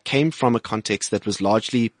is that I came from a context that was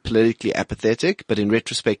largely politically apathetic, but in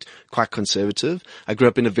retrospect quite conservative. I grew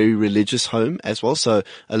up in a very religious home as well, so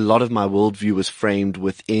a lot of my worldview was framed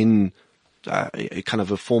within a kind of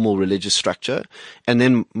a formal religious structure. And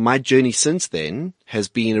then my journey since then has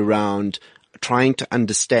been around trying to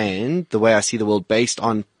understand the way I see the world based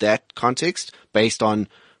on that context, based on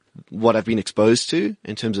what I've been exposed to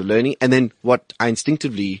in terms of learning, and then what I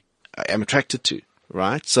instinctively am attracted to,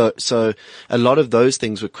 right? So a lot of those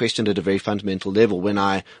things were questioned at a very fundamental level when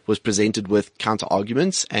I was presented with counter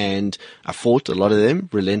arguments, and I fought a lot of them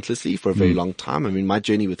relentlessly for a very long time. I mean, my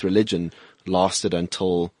journey with religion lasted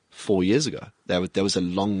until 4 years ago. That was a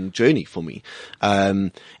long journey for me.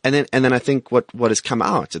 And then I think what has come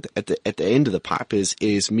out at the end of the pipe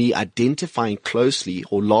is me identifying closely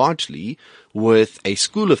or largely with a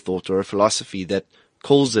school of thought or a philosophy that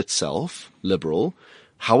calls itself liberal.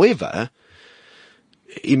 However,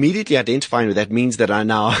 immediately identifying with that means that I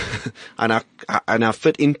now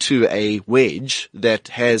fit into a wedge that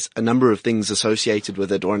has a number of things associated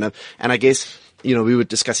with it, and I guess, you know, we were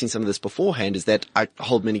discussing some of this beforehand, is that I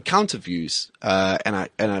hold many counter views, and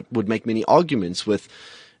I would make many arguments with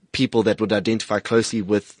people that would identify closely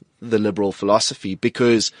with the liberal philosophy,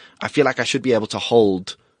 because I feel like I should be able to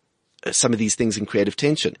hold some of these things in creative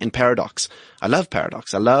tension and paradox. I love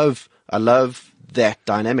paradox. I love that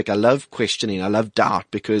dynamic. I love questioning. I love doubt,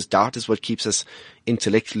 because doubt is what keeps us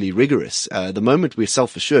intellectually rigorous. The moment we're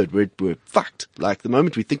self-assured, we're fucked. Like the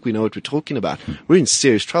moment we think we know what we're talking about, we're in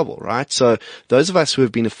serious trouble, right? So those of us who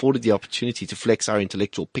have been afforded the opportunity to flex our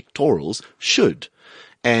intellectual pectorals should.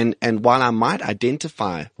 And while I might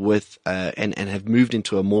identify with, and have moved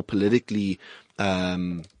into a more politically,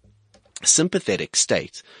 sympathetic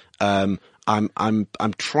state, I'm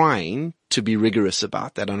trying to be rigorous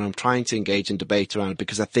about that, and I'm trying to engage in debate around it,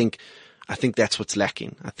 because I think that's what's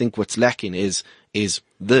lacking. I think what's lacking is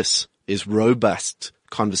robust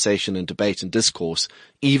conversation and debate and discourse,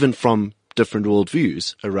 even from different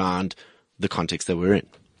worldviews around the context that we're in.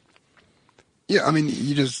 Yeah, I mean,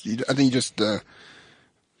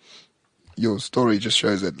 your story just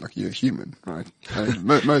shows that, like, you're human, right? I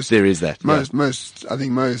mean, most there is that. I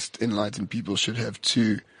think most enlightened people should have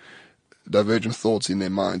two divergent thoughts in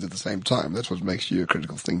their minds at the same time. That's what makes you a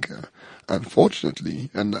critical thinker.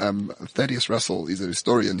 Unfortunately, and Thaddeus Russell is a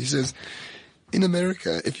historian. He says, in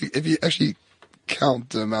America, if you actually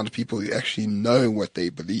count the amount of people who actually know what they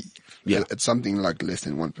believe, it's something like less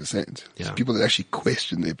than 1%. Yeah. So people that actually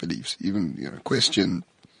question their beliefs, even question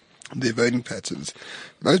their voting patterns.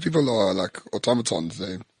 Most people are like automatons.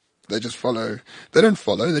 They just follow. They don't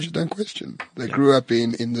follow. They just don't question. They grew up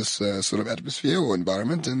in this sort of atmosphere or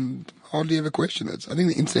environment and hardly ever question it. I think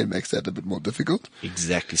the internet makes that a bit more difficult.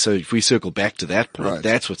 Exactly. So if we circle back to that point, Right.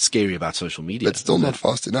 That's what's scary about social media. But still not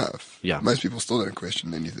fast enough. Yeah. Most people still don't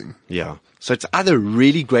question anything. Yeah. So it's either a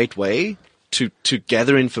really great way to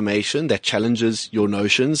gather information that challenges your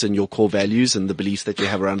notions and your core values and the beliefs that you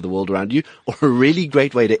have around the world around you, or a really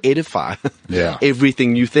great way to edify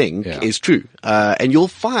everything you think is true. And you'll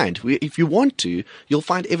find, if you want to, you'll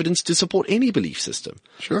find evidence to support any belief system.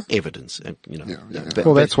 Sure. Evidence. And,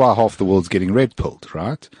 Well, that's why half the world's getting red-pilled,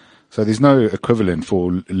 right? So there's no equivalent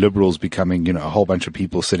for liberals becoming, a whole bunch of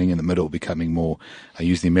people sitting in the middle becoming more, I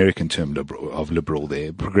use the American term liberal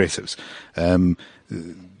there, progressives.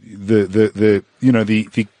 The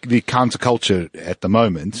counterculture at the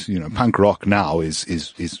moment, punk rock now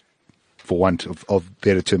is for want of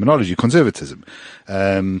better terminology, conservatism.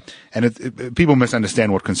 People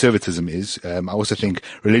misunderstand what conservatism is. I also think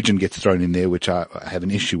religion gets thrown in there, which I have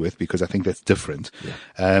an issue with, because I think that's different.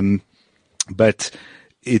 Yeah. But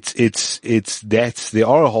it's that there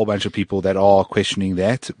are a whole bunch of people that are questioning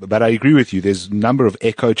that, but I agree with you. There's a number of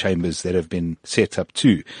echo chambers that have been set up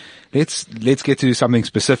too. Let's get to something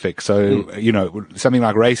specific. So, something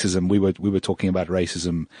like racism. We were talking about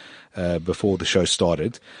racism, before the show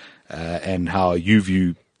started, and how you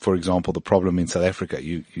view, for example, the problem in South Africa.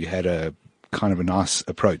 You had a kind of a nice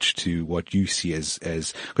approach to what you see as,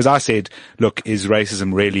 because I said, look, is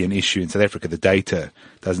racism really an issue in South Africa? The data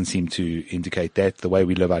doesn't seem to indicate that. The way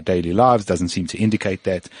we live our daily lives doesn't seem to indicate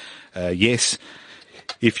that. Yes,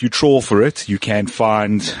 if you trawl for it, you can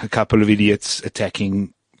find a couple of idiots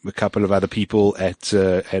attacking a couple of other people at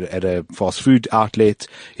a fast food outlet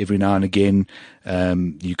every now and again.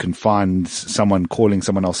 You can find someone calling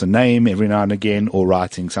someone else a name every now and again, or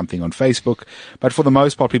writing something on Facebook. But for the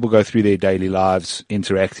most part, people go through their daily lives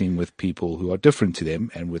interacting with people who are different to them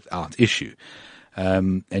and without issue.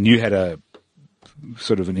 And you had a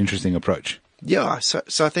sort of an interesting approach. Yeah, so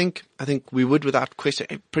I think we would, without question,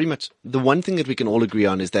 pretty much the one thing that we can all agree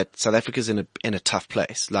on is that South Africa's in a tough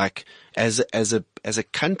place. Like as a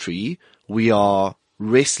country, we are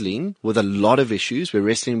wrestling with a lot of issues. We're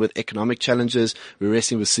wrestling with economic challenges. We're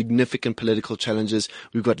wrestling with significant political challenges.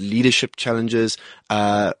 We've got leadership challenges,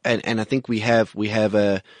 and I think we have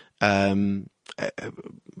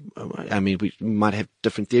I mean, we might have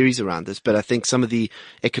different theories around this, but I think some of the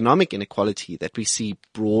economic inequality that we see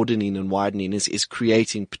broadening and widening is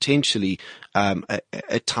creating potentially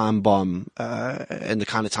a time bomb, and the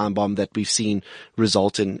kind of time bomb that we've seen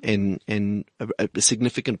result in a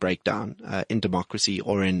significant breakdown in democracy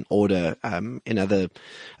or in order in other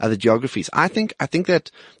geographies. I think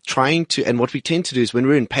that trying to, and what we tend to do is when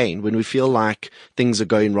we're in pain, when we feel like things are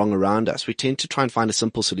going wrong around us, we tend to try and find a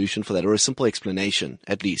simple solution for that, or a simple explanation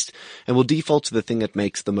at least, and we'll default to the thing that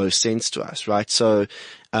makes the most sense to us, right? So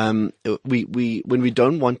when we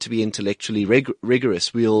don't want to be intellectually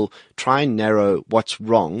rigorous, we'll try and narrow what's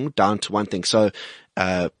wrong down to one thing. So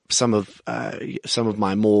some of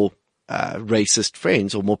my more racist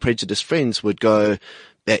friends or more prejudiced friends would go,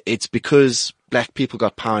 it's because black people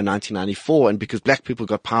got power in 1994, and because black people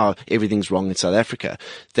got power, everything's wrong in South Africa.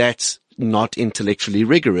 That's not intellectually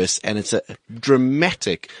rigorous, and it's a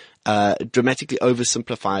dramatically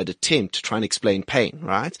oversimplified attempt to try and explain pain,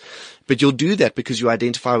 right? But you'll do that because you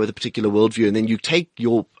identify with a particular worldview, and then you take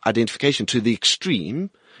your identification to the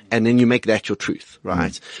extreme, and then you make that your truth,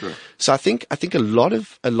 right? Sure. So I think a lot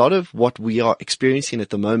of what we are experiencing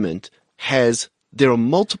at the moment there are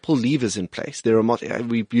multiple levers in place.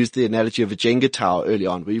 We've used the analogy of a Jenga tower early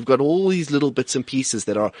on, where you've got all these little bits and pieces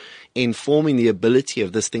that are informing the ability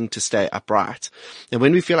of this thing to stay upright. And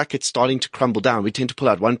when we feel like it's starting to crumble down, we tend to pull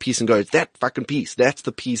out one piece and go, it's that fucking piece. That's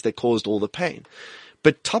the piece that caused all the pain.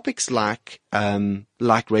 But topics like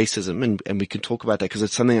racism, and we can talk about that because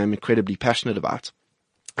it's something I'm incredibly passionate about.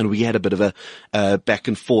 And we had a bit of a back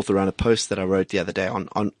and forth around a post that I wrote the other day on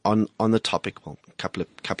the topic, well, a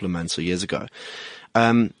couple of months or years ago.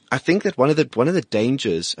 I think that one of the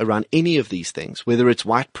dangers around any of these things, whether it's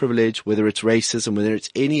white privilege, whether it's racism, whether it's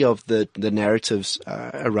any of the narratives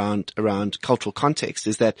around cultural context,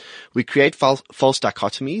 is that we create false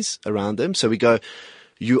dichotomies around them. So we go,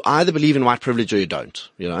 you either believe in white privilege or you don't,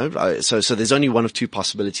 you know. So there's only one of two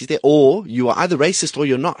possibilities there, or you are either racist or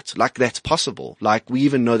you're not. Like, that's possible. Like, we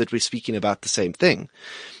even know that we're speaking about the same thing.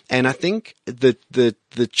 And I think the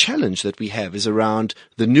challenge that we have is around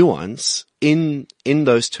the nuance in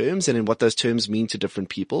those terms and in what those terms mean to different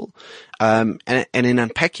people, and in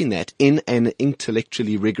unpacking that in an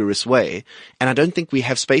intellectually rigorous way. And I don't think we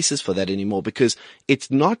have spaces for that anymore, because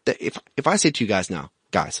it's not that if I said to you guys now,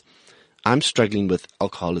 guys, I'm struggling with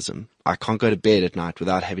alcoholism, I can't go to bed at night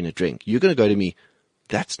without having a drink, you're going to go to me,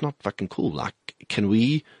 that's not fucking cool. Like,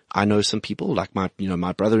 I know some people, like my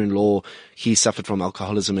brother-in-law, he suffered from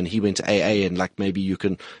alcoholism and he went to AA, and like, maybe you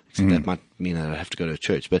can, that might mean I have to go to a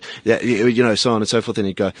church, but so on and so forth. And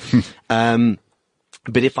you go,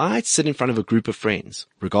 but if I sit in front of a group of friends,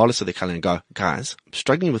 regardless of their color, and go, guys, I'm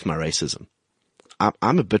struggling with my racism,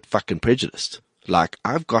 I'm a bit fucking prejudiced. Like,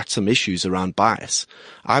 I've got some issues around bias.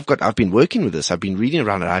 I've been working with this. I've been reading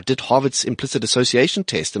around it. I did Harvard's implicit association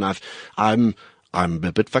test, and I'm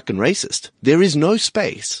a bit fucking racist. There is no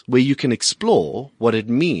space where you can explore what it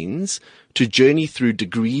means to journey through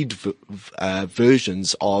degreed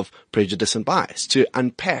versions of prejudice and bias, to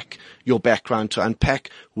unpack your background, to unpack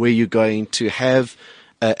where you're going to have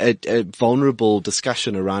a vulnerable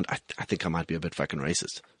discussion around, I think I might be a bit fucking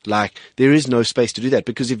racist. Like, there is no space to do that,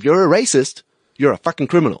 because if you're a racist, you're a fucking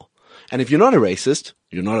criminal. And if you're not a racist,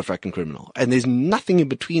 you're not a fucking criminal. And there's nothing in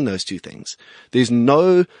between those two things. There's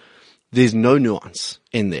no nuance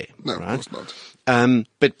in there. No, right? Of course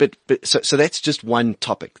not. So that's just one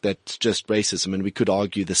topic. That's just racism. And we could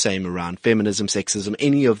argue the same around feminism, sexism,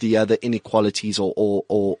 any of the other inequalities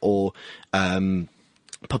or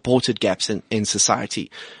purported gaps in society.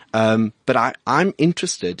 But I'm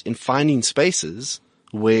interested in finding spaces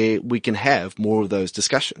where we can have more of those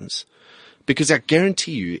discussions. Because I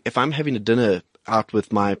guarantee you, if I'm having a dinner out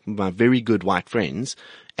with my very good white friends,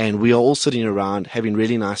 and we are all sitting around having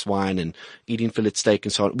really nice wine and eating fillet steak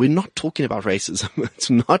and so on, we're not talking about racism. It's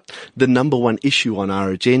not the number one issue on our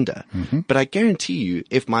agenda. Mm-hmm. But I guarantee you,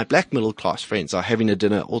 if my black middle class friends are having a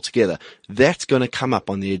dinner all together, that's going to come up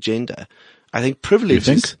on the agenda. I think privilege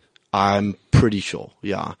is, I'm pretty sure,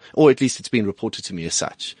 yeah. Or at least it's been reported to me as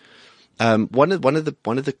such. One of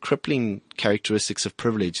the crippling characteristics of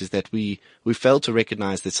privilege is that we fail to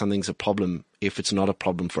recognize that something's a problem if it's not a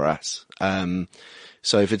problem for us.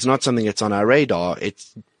 So if it's not something that's on our radar, it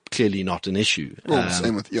clearly not an issue. Well,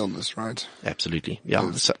 same with illness, right? Absolutely. Yeah.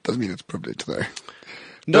 It doesn't mean it's privilege though.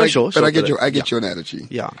 No, But I get your analogy.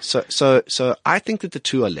 Yeah. So I think that the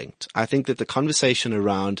two are linked. I think that the conversation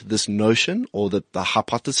around this notion or the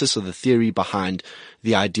hypothesis or the theory behind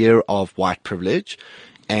the idea of white privilege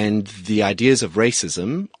and the ideas of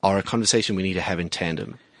racism are a conversation we need to have in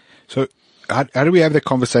tandem. So how do we have that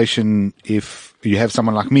conversation if you have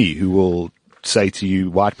someone like me who will say to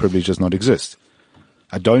you, white privilege does not exist?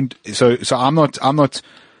 So I'm not,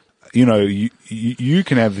 you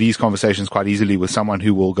can have these conversations quite easily with someone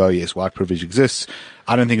who will go, yes, white privilege exists.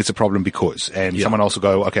 I don't think it's a problem because, and someone else will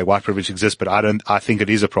go, okay, white privilege exists, but I think it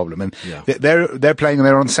is a problem. And they're playing and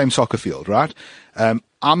they're on the same soccer field, right?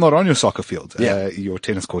 I'm not on your soccer field, your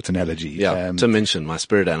tennis court analogy. Yeah. To mention my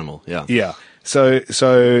spirit animal. Yeah. Yeah. So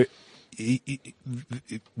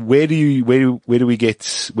where do we get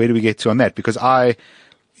to on that? Because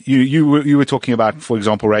you were talking about, for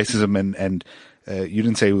example, racism and you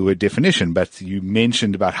didn't say we were definition, but you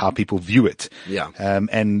mentioned about how people view it. Yeah.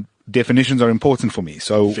 And definitions are important for me.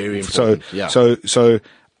 So very important. So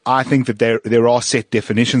I think that there are set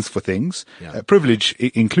definitions for things, privilege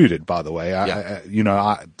included, by the way.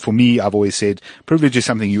 For me, I've always said privilege is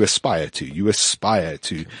something you aspire to. You aspire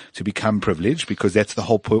to become privileged because that's the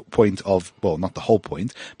whole point of, well, not the whole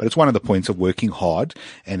point, but it's one of the points of working hard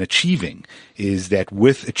and achieving is that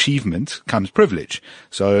with achievement comes privilege.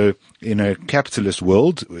 So in a capitalist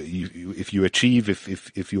world, if you achieve,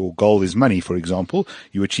 if your goal is money, for example,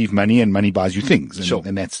 you achieve money and money buys you things.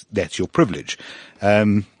 And that's your privilege.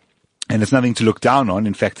 And it's nothing to look down on.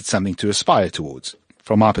 In fact, it's something to aspire towards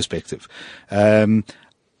from my perspective.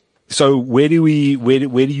 So where do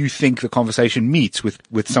you think the conversation meets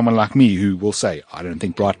with someone like me who will say, I don't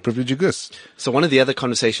think white privilege exists? So one of the other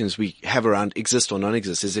conversations we have around exist or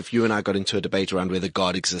non-exist is if you and I got into a debate around whether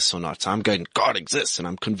God exists or not. So I'm going, God exists, and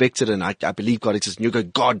I'm convicted and I believe God exists, and you go,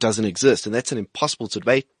 God doesn't exist. And that's an impossible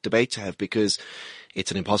debate to have because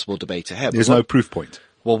it's an impossible debate to have. There's no proof point.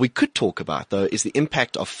 What we could talk about, though, is the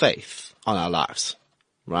impact of faith on our lives,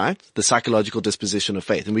 right? The psychological disposition of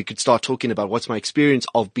faith. And we could start talking about what's my experience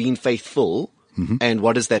of being faithful and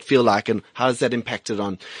what does that feel like and how has that impacted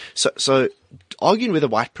on. So arguing whether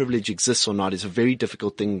white privilege exists or not is a very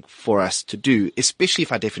difficult thing for us to do, especially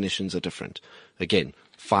if our definitions are different. Again,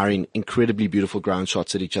 firing incredibly beautiful ground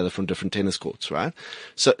shots at each other from different tennis courts, right?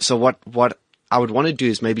 So what I would want to do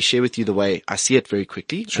is maybe share with you the way I see it very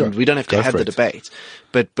quickly. Sure. And we don't have to have the it. debate.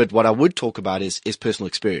 But what I would talk about is personal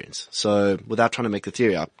experience. So without trying to make the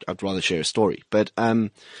theory, I'd rather share a story. But,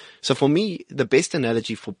 so for me, the best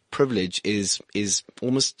analogy for privilege is an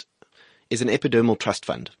epidermal trust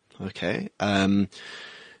fund. Okay.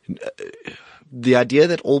 The idea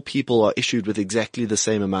that all people are issued with exactly the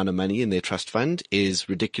same amount of money in their trust fund is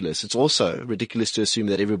ridiculous. It's also ridiculous to assume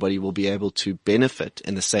that everybody will be able to benefit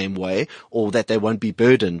in the same way, or that they won't be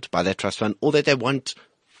burdened by that trust fund, or that they won't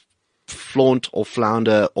flaunt or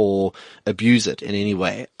flounder or abuse it in any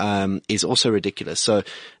way, is also ridiculous. So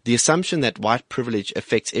the assumption that white privilege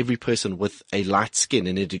affects every person with a light skin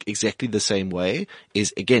in exactly the same way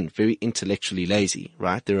is, again, very intellectually lazy,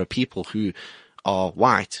 right? There are people who are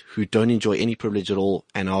white who don't enjoy any privilege at all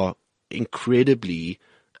and are incredibly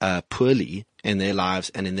poorly in their lives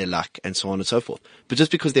and in their luck and so on and so forth. But just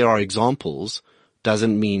because there are examples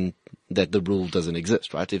doesn't mean that the rule doesn't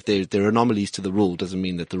exist, right? If there are anomalies to the rule, doesn't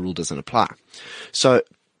mean that the rule doesn't apply. So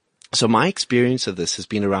my experience of this has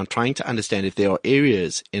been around trying to understand if there are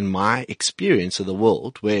areas in my experience of the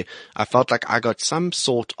world where I felt like I got some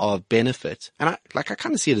sort of benefit, and I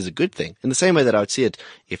kind of see it as a good thing. In the same way that I would see it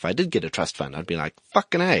if I did get a trust fund, I'd be like,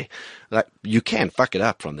 fucking A. Like, you can fuck it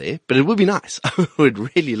up from there, but it would be nice. I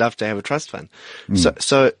would really love to have a trust fund.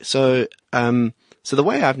 So the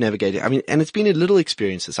way I've navigated, I mean, and it's been a little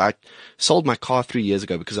experiences. I sold my car 3 years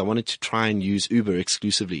ago because I wanted to try and use Uber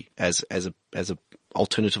exclusively as a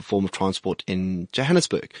alternative form of transport in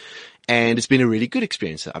Johannesburg. And it's been a really good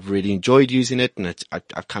experience. I've really enjoyed using it, and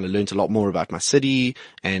I've kind of learned a lot more about my city,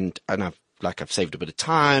 and I've saved a bit of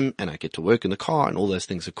time, and I get to work in the car, and all those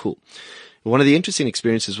things are cool. One of the interesting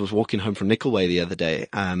experiences was walking home from Nickelway the other day,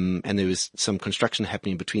 and there was some construction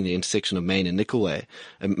happening between the intersection of Main and Nickelway,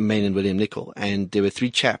 Main and William Nicol, and there were 3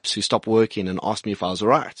 chaps who stopped working and asked me if I was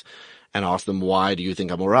alright. And I asked them, why do you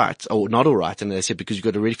think I'm alright? Or not alright? And they said, because you've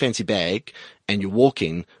got a really fancy bag and you're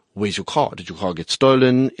walking. Where's your car? Did your car get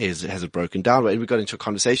stolen? Has it broken down? And we got into a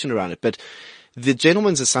conversation around it. But the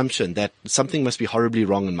gentleman's assumption that something must be horribly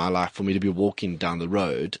wrong in my life for me to be walking down the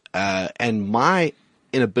road, and my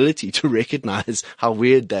inability to recognize how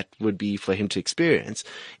weird that would be for him to experience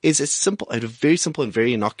is a very simple and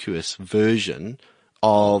very innocuous version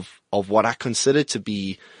of what I consider to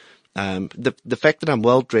be The fact that I'm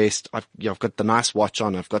well dressed, I've got the nice watch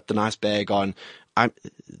on, I've got the nice bag on.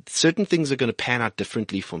 Certain things are going to pan out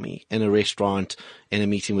differently for me in a restaurant, in a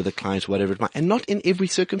meeting with a client, whatever it might, and not in every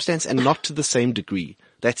circumstance and not to the same degree.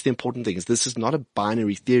 That's the important thing. This is not a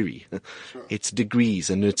binary theory. Sure. It's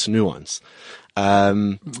degrees and it's nuance.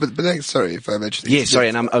 But sorry if I mentioned. Yeah, sorry,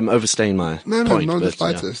 and I'm overstaying my point. No, not the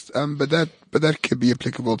slightest. Yeah. But that could be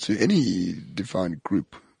applicable to any defined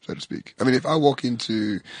group, so to speak. I mean, if I walk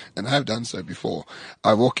into, and I have done so before,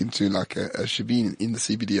 I walk into like a shebeen in the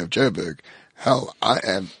CBD of Joburg, hell, I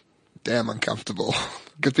am damn uncomfortable.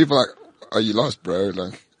 Because people are like, are you lost, bro?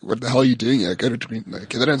 Like, what the hell are you doing here? Go to Green,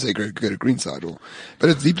 okay, they don't say go to Greenside but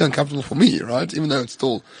it's deeply uncomfortable for me, right? Even though it's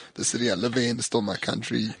still the city I live in, it's still my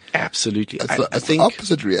country. Absolutely. It's the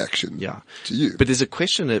opposite reaction to you. But there's a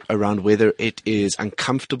question around whether it is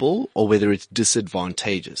uncomfortable or whether it's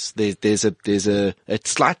disadvantageous. There's a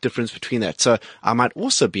slight difference between that. So I might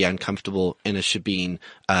also be uncomfortable in a shebeen,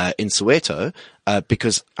 in Soweto,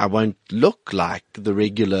 because I won't look like the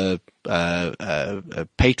regular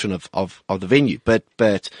patron of the venue. But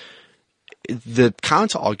the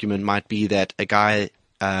counter argument might be that a guy,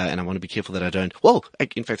 and I want to be careful that I don't. Well,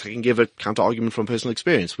 in fact, I can give a counter argument from personal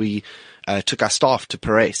experience. We took our staff to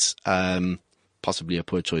Paris. Possibly a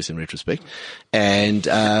poor choice in retrospect, and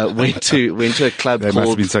went to a club they must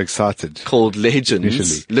have been so excited. Called Legends.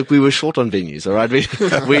 Initially. Look, we were short on venues, all right?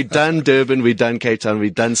 We'd done Durban, we'd done Cape Town,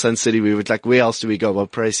 we'd done Sun City. We were like, where else do we go? Well,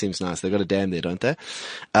 Paris seems nice. They've got a dam there, don't they?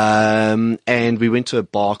 And we went to a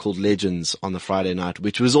bar called Legends on the Friday night,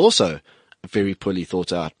 which was also very poorly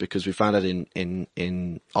thought out, because we found out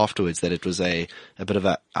in afterwards that it was a bit of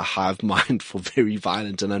a hive mind for very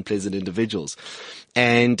violent and unpleasant individuals.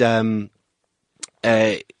 And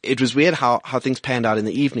it was weird how things panned out in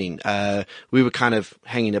the evening. We were kind of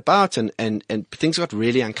hanging about and things got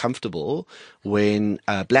really uncomfortable when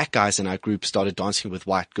black guys in our group started dancing with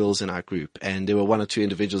white girls in our group. And there were one or two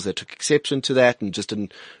individuals that took exception to that and just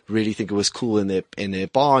didn't really think it was cool in their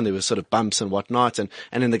bar, and there was sort of bumps and whatnot. And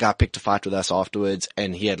then the guy picked a fight with us afterwards,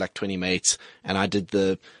 and he had like 20 mates, and I did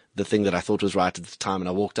the thing that I thought was right at the time, and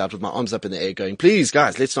I walked out with my arms up in the air going, please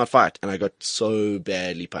guys, let's not fight. And I got so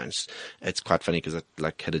badly punched. It's quite funny because I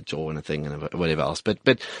like had a jaw and a thing and whatever else. But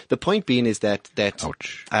the point being is that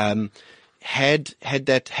ouch. Had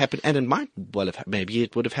that happened, and it might well have, maybe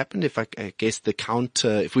it would have happened if I guess the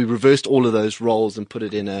counter, if we reversed all of those roles and put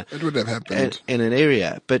it it would have happened in an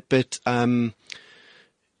area. But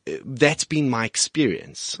that's been my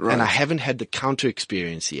experience, right. And I haven't had the counter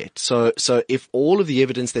experience yet. So if all of the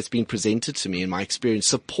evidence that's been presented to me in my experience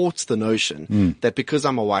supports the notion that because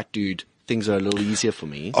I'm a white dude, things are a little easier for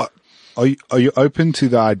me. Are you open to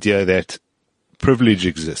the idea that privilege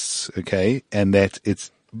exists, okay? And that it's,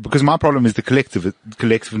 because my problem is the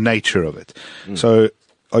collective nature of it. So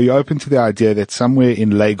are you open to the idea that somewhere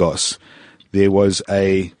in Lagos there was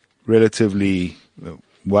a relatively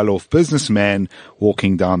well-off businessman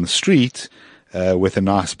walking down the street with a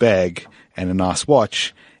nice bag and a nice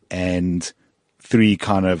watch, and three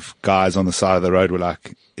kind of guys on the side of the road were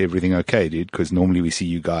like, everything okay, dude? Because normally we see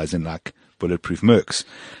you guys in like bulletproof Mercs.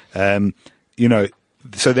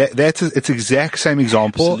 So it's exact same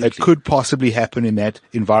example. Absolutely. It could possibly happen in that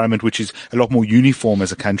environment, which is a lot more uniform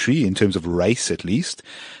as a country in terms of race, at least.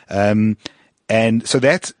 And so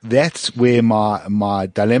that's where my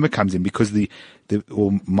dilemma comes in, because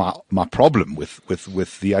my problem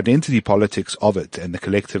with the identity politics of it and the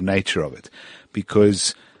collective nature of it,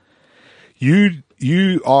 because you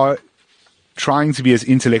are trying to be as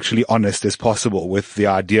intellectually honest as possible with the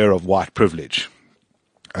idea of white privilege.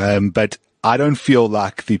 But I don't feel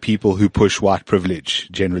like the people who push white privilege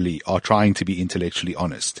generally are trying to be intellectually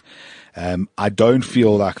honest. I don't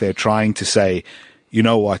feel like they're trying to say, you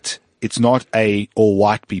know what, it's not a all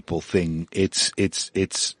white people thing. It's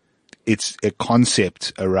a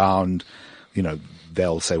concept around,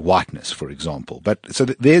 they'll say whiteness, for example. But so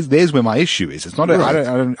there's where my issue is. It's not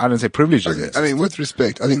right. I don't say privilege. Okay. I mean, with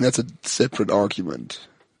respect, I think that's a separate argument.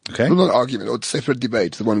 Okay. Well, not argument, or separate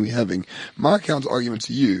debate, the one we're having. My counter argument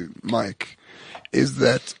to you, Mike, is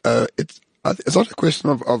that it's not a question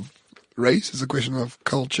of race, it's a question of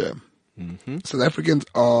culture. Mm-hmm. South Africans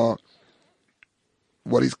are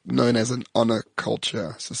what is known as an honor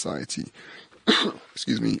culture society.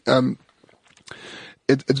 Excuse me.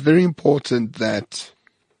 It's very important that,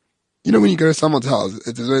 when you go to someone's house,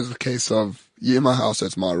 it's always a case of, you're in my house, so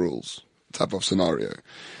it's my rules type of scenario.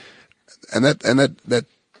 And that,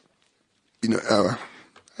 how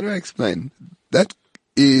do I explain? That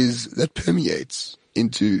permeates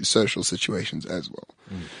into social situations as well.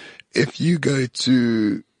 If you go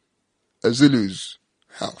to a Zulu's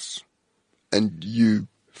house and you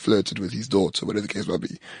flirted with his daughter, whatever the case might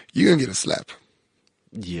be, you're going to get a slap.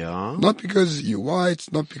 Yeah. Not because you're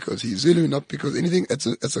white, not because he's Zulu, not because anything.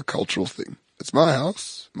 It's a cultural thing. It's my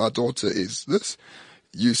house. My daughter is this.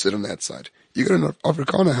 You sit on that side. You go to an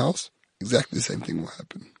Afrikaner house, exactly the same thing will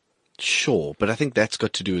happen. Sure, but I think that's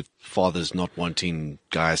got to do with fathers not wanting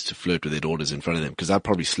guys to flirt with their daughters in front of them, because I'd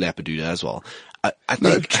probably slap a dude as well. I think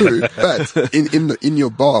No, true, but in your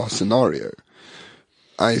bar scenario,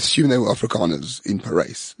 I assume they were Afrikaners in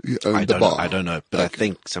Paris who owned the bar. I don't know, but I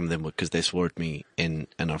think some of them were, because they swore at me in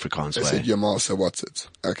an Afrikaans They way. said, "Yama, so what's it?"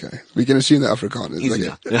 Okay, we can assume they're Afrikaners.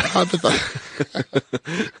 Easier. Okay.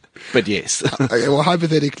 But yes. Okay, well,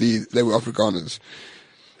 hypothetically, they were Afrikaners.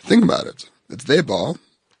 Think about it. It's their bar.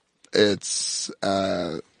 It's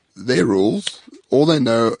their rules. All they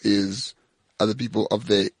know is other people of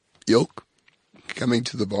their ilk coming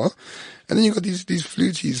to the bar. And then you've got these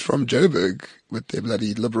fluties from Joburg with their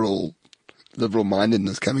bloody liberal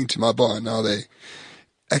mindedness coming to my bar. Now they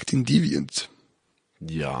acting deviant.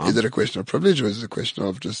 Yeah. Is it a question of privilege, or is it a question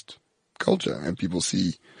of just culture? And people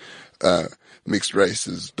see mixed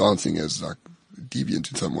races dancing as like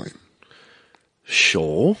deviant in some way.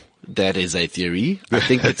 Sure. That is a theory. I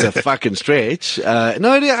think it's a fucking stretch.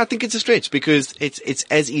 No, I think it's a stretch, because it's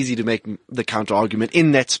as easy to make the counter argument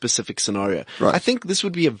in that specific scenario. Right. I think this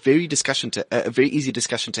would be a very easy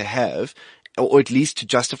discussion to have, or at least to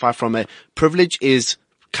justify from a privilege is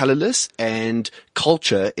colorless and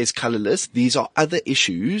culture is colorless. These are other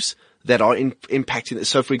issues that are impacting it.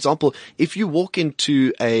 So for example, if you walk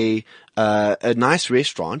into a nice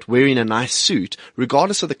restaurant wearing a nice suit,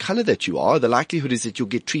 regardless of the color that you are, the likelihood is that you'll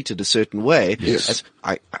get treated a certain way. Yes.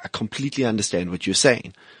 I completely understand what you're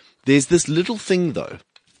saying. There's this little thing though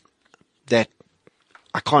that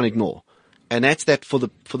I can't ignore. And that's that for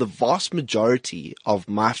the vast majority of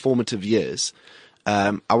my formative years,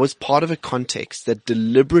 I was part of a context that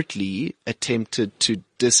deliberately attempted to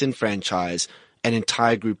disenfranchise an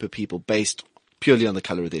entire group of people based purely on the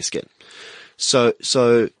color of their skin. So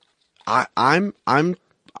I'm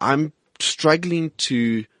struggling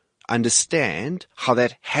to understand how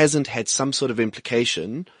that hasn't had some sort of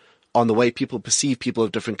implication on the way people perceive people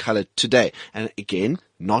of different color today. And again,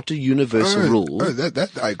 not a universal rule. Oh,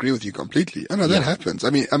 that I agree with you completely. Oh no, that happens. I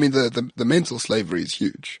mean, the mental slavery is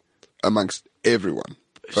huge amongst everyone.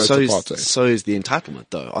 So is the entitlement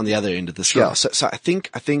though on the other end of the scale. Sure. So I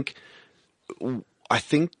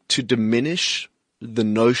think to diminish the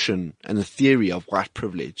notion and the theory of white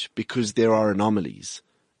privilege because there are anomalies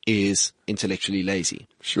is intellectually lazy.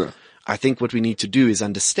 Sure. I think what we need to do is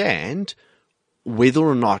understand whether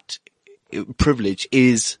or not privilege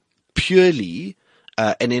is purely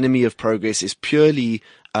an enemy of progress, is purely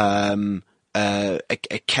a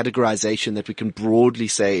categorization that we can broadly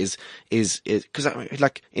say is because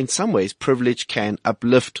like in some ways privilege can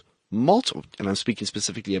uplift multiple, and I'm speaking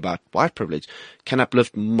specifically about white privilege, can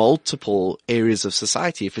uplift multiple areas of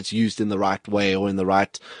society if it's used in the right way or in the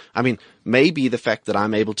right. I mean, maybe the fact that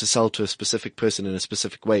I'm able to sell to a specific person in a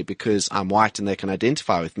specific way because I'm white and they can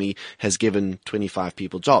identify with me has given 25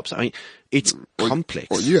 people jobs. I mean, it's complex.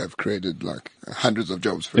 Or you have created like hundreds of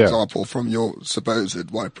jobs, for example, from your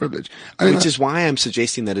supposed white privilege. Which is why I'm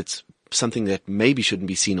suggesting that it's something that maybe shouldn't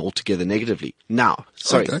be seen altogether negatively. Now,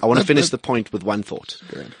 sorry, I want to finish the point with one thought.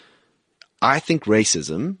 Go ahead. I think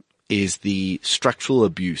racism is the structural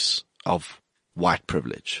abuse of white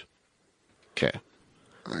privilege. Okay.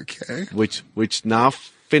 Which now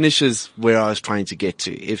finishes where I was trying to get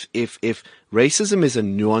to. If racism is a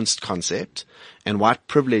nuanced concept and white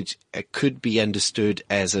privilege could be understood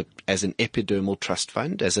as an epidermal trust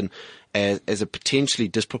fund, as a potentially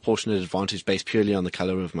disproportionate advantage based purely on the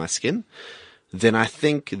color of my skin, then I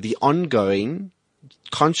think the ongoing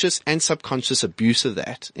conscious and subconscious abuse of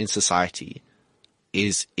that in society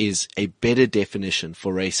is a better definition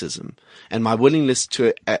for racism. And my willingness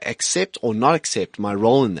to accept or not accept my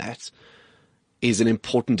role in that is an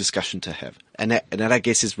important discussion to have. And that I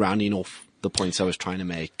guess is rounding off the points I was trying to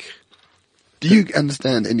make. Do you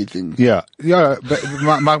understand anything? Yeah.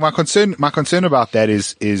 But my concern about that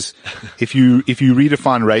is if you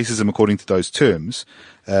redefine racism according to those terms,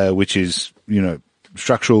 which is,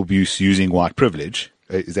 structural abuse using white privilege,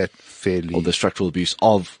 is that fairly? Or the structural abuse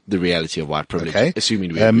of the reality of white privilege, okay.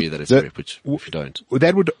 Assuming we agree that it's rape, which if you don't.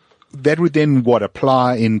 That would then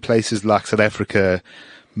apply in places like South Africa,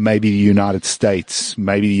 maybe the United States,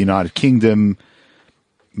 maybe the United Kingdom,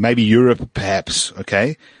 maybe Europe perhaps,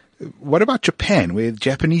 okay? What about Japan, where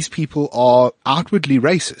Japanese people are outwardly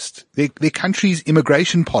racist? Their country's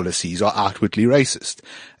immigration policies are outwardly racist.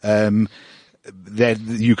 that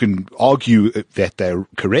you can argue that they're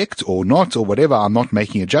correct or not or whatever. I'm not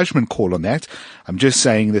making a judgment call on that. I'm just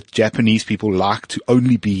saying that Japanese people like to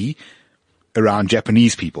only be around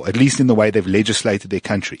Japanese people, at least in the way they've legislated their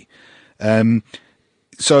country.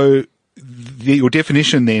 So your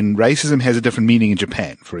definition then, racism has a different meaning in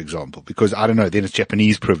Japan, for example, because I don't know, then it's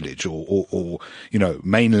Japanese privilege or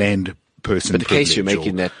mainland person. But the privilege case you're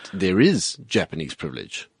making that there is Japanese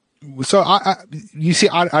privilege. So you see,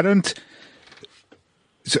 I don't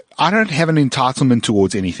have an entitlement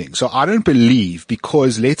towards anything. So I don't believe,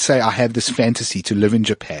 because let's say I have this fantasy to live in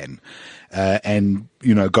Japan, and,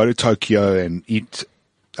 go to Tokyo and eat.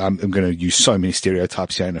 I'm going to use so many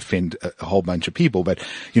stereotypes here and offend a whole bunch of people, but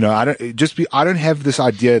I don't have this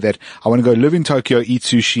idea that I want to go live in Tokyo, eat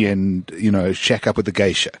sushi, and shack up with the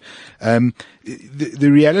geisha. The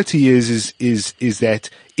reality is that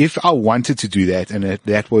if I wanted to do that, and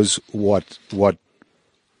that was what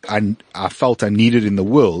I felt I needed in the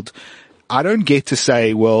world, I don't get to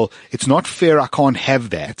say, well, it's not fair, I can't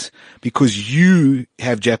have that because you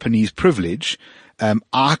have Japanese privilege.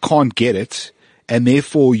 I can't get it. And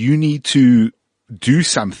therefore you need to do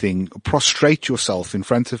something, prostrate yourself in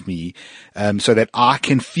front of me, so that I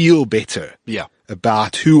can feel better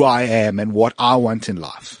about who I am and what I want in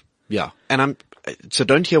life. Yeah. And so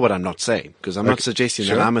don't hear what I'm not saying, because I'm not suggesting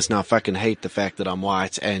Sure. that I must now fucking hate the fact that I'm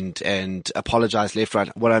white and apologize left, right.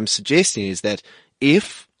 What I'm suggesting is that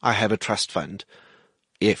if I have a trust fund,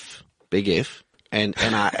 big if, and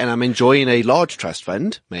I'm enjoying a large trust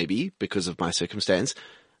fund, maybe because of my circumstance,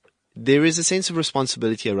 there is a sense of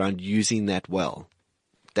responsibility around using that well.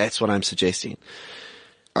 That's what I'm suggesting.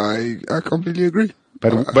 I completely agree.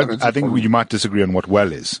 But don't I think you might disagree on what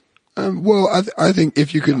well is. Well, I think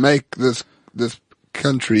if you could make this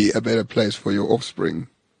country a better place for your offspring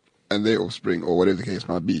and their offspring, or whatever the case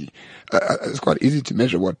might be, it's quite easy to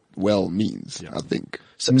measure what well means. I think.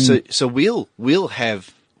 So we'll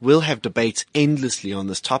have debates endlessly on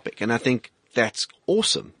this topic, and I think that's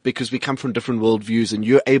awesome because we come from different worldviews, and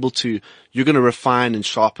you're going to refine and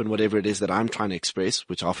sharpen whatever it is that I'm trying to express,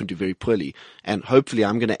 which I often do very poorly. And hopefully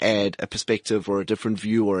I'm going to add a perspective or a different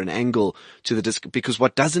view or an angle to the disc, because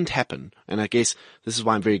what doesn't happen, and I guess this is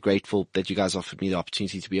why I'm very grateful that you guys offered me the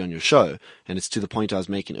opportunity to be on your show. And it's to the point I was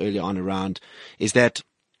making earlier on around is that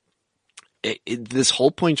this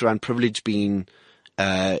whole point around privilege being,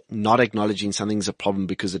 not acknowledging something's a problem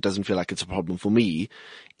because it doesn't feel like it's a problem for me,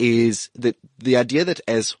 is that the idea that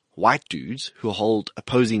as white dudes who hold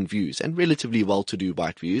opposing views and relatively well-to-do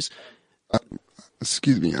white views.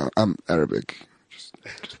 Excuse me, I'm Arabic, just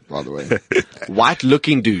by the way.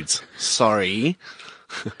 White-looking dudes. Sorry.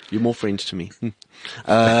 You're more French to me.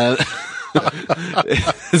 That's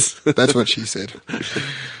what she said.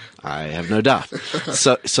 I have no doubt.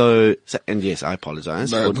 So, and yes, I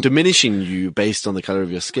apologize for diminishing you based on the color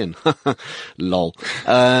of your skin. Lol.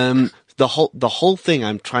 The whole thing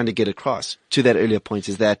I'm trying to get across to that earlier point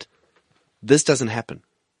is that this doesn't happen.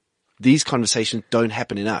 These conversations don't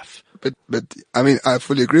happen enough. But I mean, I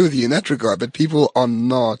fully agree with you in that regard, but people are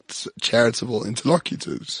not charitable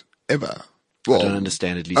interlocutors, ever. Well, I don't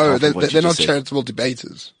understand at least half of what you they're not just said. charitable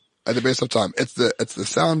debaters. At the best of time, it's the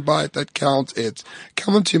soundbite that counts. It's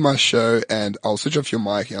come onto my show and I'll switch off your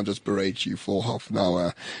mic and I'll just berate you for half an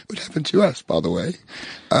hour. It happened to us, by the way.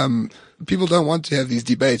 People don't want to have these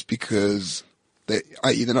debates because they're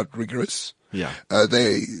not rigorous. Yeah.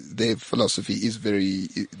 Their philosophy is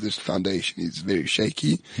this foundation is very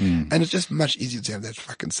shaky. And it's just much easier to have that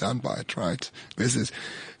fucking soundbite, right?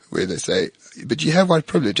 Where they say, but you have white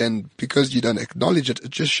privilege, and because you don't acknowledge it,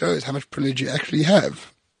 it just shows how much privilege you actually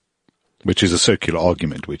have. Which is a circular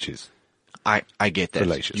argument, which is. I get that.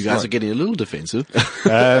 Fallacious. You guys are getting a little defensive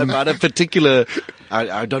about a particular.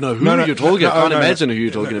 I don't know who you're talking. I can't imagine who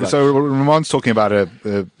you're talking about. So Ramon's talking about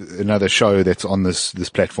another show that's on this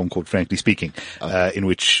platform called Frankly Speaking, in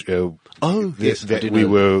which yes,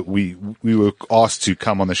 we were asked to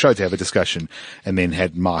come on the show to have a discussion, and then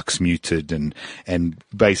had marks muted, and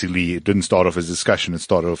basically it didn't start off as a discussion; it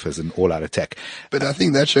started off as an all-out attack. But I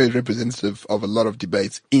think that show is representative of a lot of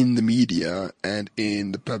debates in the media and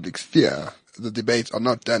in the public sphere. The debates are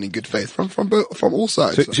not done in good faith from all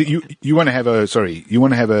sides. So you want to have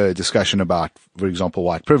a discussion about, for example,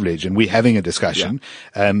 white privilege, and we're having a discussion.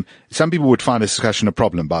 Yeah. Some people would find this discussion a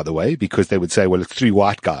problem, by the way, because they would say, well, it's three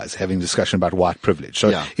white guys having a discussion about white privilege. So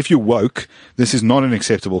if you're woke, this is not an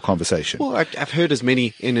acceptable conversation. Well, I've heard as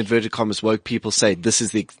many, in inverted commas, woke people say, this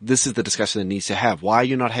is the discussion that needs to have. Why are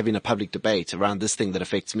you not having a public debate around this thing that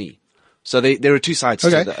affects me? So there are two sides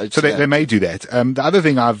to that. So they may do that. The other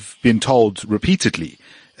thing I've been told repeatedly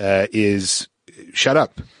is shut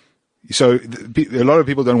up. So a lot of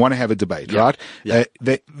people don't want to have a debate, right? Yeah.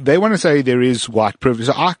 They want to say there is white privilege.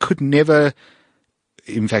 So I could never.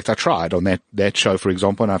 In fact, I tried on that show, for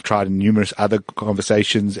example, and I've tried in numerous other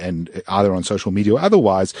conversations and either on social media or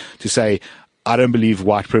otherwise to say, I don't believe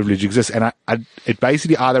white privilege exists. And it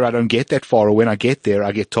basically either I don't get that far or when I get there,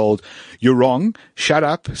 I get told, you're wrong. Shut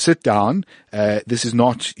up. Sit down. This is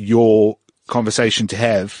not your conversation to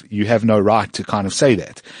have. You have no right to kind of say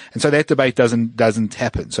that. And so that debate doesn't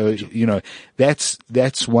happen. So,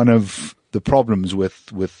 that's one of the problems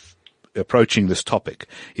with approaching this topic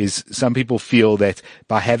is some people feel that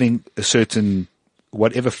by having a certain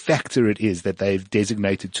whatever factor it is that they've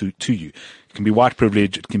designated to you. It can be white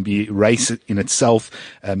privilege. It can be race in itself.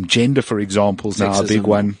 Gender, for example, is now a big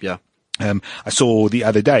one. Yeah. I saw the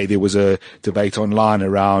other day there was a debate online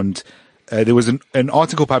around there was an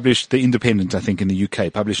article published, The Independent, I think in the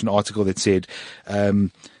UK, published an article that said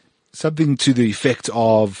something to the effect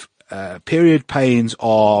of period pains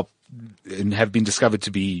are and have been discovered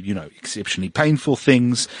to be, exceptionally painful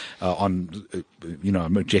things on,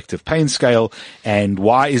 an objective pain scale. And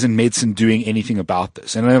why isn't medicine doing anything about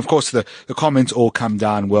this? And then, of course, the comments all come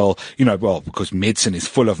down, because medicine is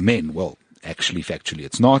full of men. Well, actually, factually,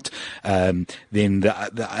 it's not. Then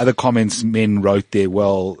the other comments men wrote there,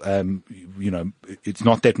 it's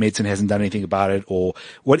not that medicine hasn't done anything about it, or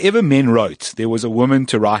whatever men wrote. There was a woman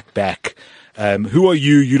to write back. Who are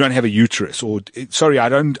you? You don't have a uterus, or sorry,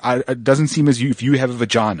 it doesn't seem as if you have a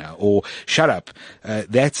vagina, or shut up.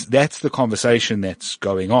 That's the conversation that's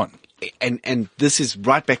going on. And this is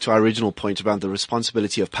right back to our original point about the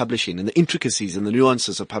responsibility of publishing and the intricacies and the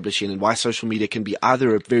nuances of publishing and why social media can be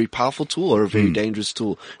either a very powerful tool or a very dangerous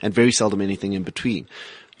tool and very seldom anything in between.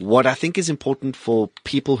 What I think is important for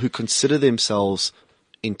people who consider themselves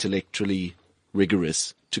intellectually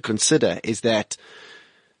rigorous to consider is that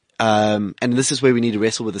and this is where we need to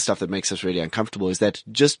wrestle with the stuff that makes us really uncomfortable, is that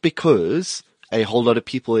just because a whole lot of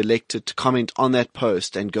people elected to comment on that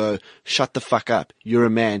post and go, shut the fuck up, you're a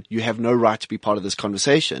man, you have no right to be part of this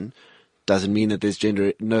conversation, doesn't mean that there's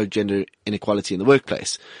no gender inequality in the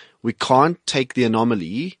workplace. We can't take the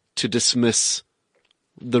anomaly to dismiss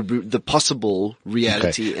the possible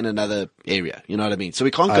reality in another area. You know what I mean? So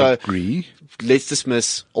we can't agree. Let's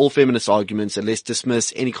dismiss all feminist arguments and let's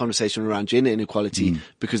dismiss any conversation around gender inequality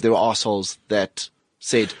because there were assholes that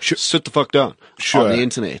said, sit the fuck down on the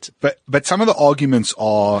internet. But some of the arguments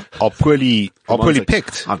are poorly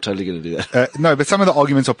picked. I'm totally going to do that. No, but some of the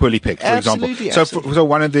arguments are poorly picked, for example. So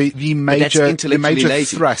one of the major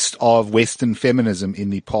thrust of Western feminism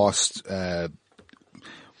in the past,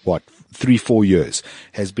 3-4 years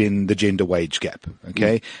has been the gender wage gap.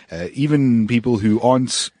 Okay. Even people who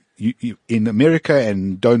aren't in America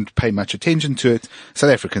and don't pay much attention to it,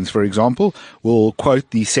 South Africans, for example, will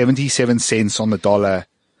quote the 77 cents on the dollar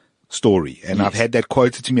story. And I've had that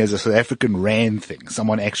quoted to me as a South African rand thing.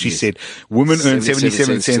 Someone actually said women earn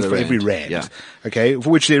 77 cents for every rand. Yeah. Okay. For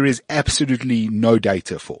which there is absolutely no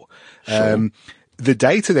data for. The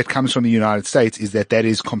data that comes from the United States is that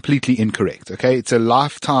is completely incorrect. Okay. It's a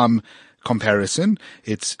lifetime comparison.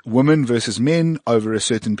 It's women versus men over a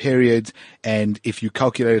certain period. And if you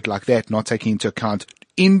calculate it like that, not taking into account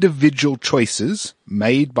individual choices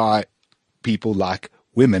made by people like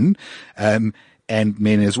women, and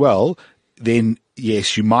men as well, then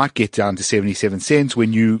yes, you might get down to 77 cents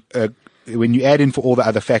when you add in for all the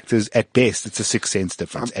other factors. At best, it's a 6 cents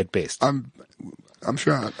difference at best. I'm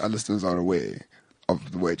sure our listeners are aware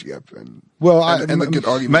of the wage gap and the good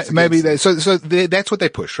arguments. Maybe that's what they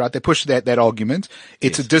push, right? They push that argument.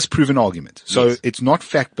 It's a disproven argument. So it's not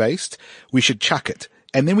fact based. We should chuck it.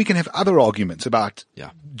 And then we can have other arguments about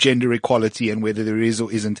gender equality and whether there is or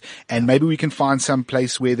isn't. And maybe we can find some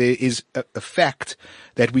place where there is a fact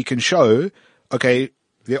that we can show, okay,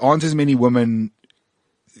 there aren't as many women,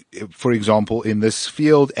 for example, in this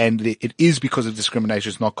field, and it is because of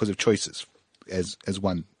discrimination. It's not because of choices as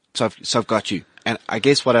one. So I've got you. And I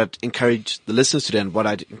guess what I'd encourage the listeners to do, and what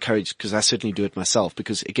I'd encourage, because I certainly do it myself,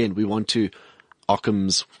 because again, we want to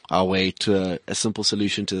Occam's our way to a simple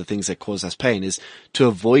solution to the things that cause us pain, is to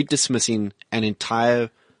avoid dismissing an entire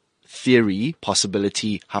theory,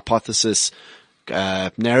 possibility, hypothesis,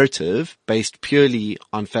 narrative based purely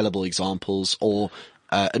on fallible examples or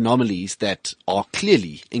anomalies that are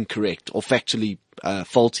clearly incorrect or factually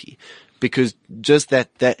faulty. Because just that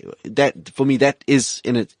for me, that is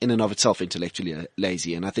in and of itself intellectually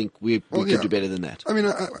lazy, and I think we could do better than that. I mean,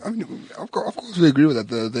 of course we agree with that.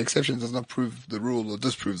 The exception does not prove the rule or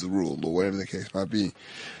disprove the rule or whatever the case might be.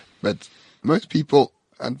 But most people,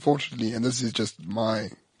 unfortunately, and this is just my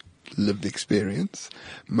lived experience,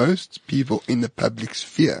 most people in the public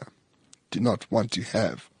sphere do not want to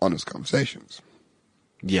have honest conversations.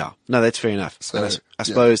 Yeah. No, that's fair enough. So, and I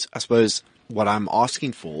suppose what I'm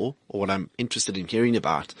asking for, or what I'm interested in hearing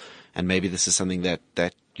about, and maybe this is something that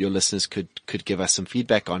your listeners could give us some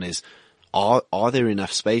feedback on, is are there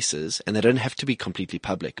enough spaces, and they don't have to be completely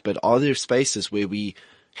public, but are there spaces where we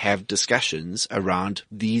have discussions around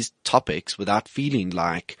these topics without feeling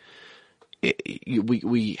like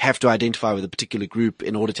we have to identify with a particular group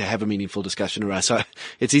in order to have a meaningful discussion around. So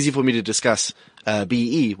it's easy for me to discuss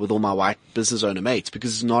BE with all my white business owner mates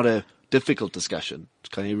because it's not a difficult discussion. It's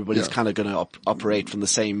kind of, everybody's kind of going to operate from the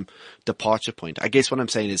same departure point. I guess what I'm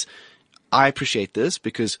saying is I appreciate this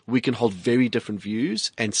because we can hold very different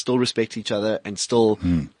views and still respect each other and still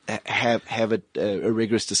have a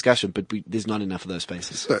rigorous discussion, but there's not enough of those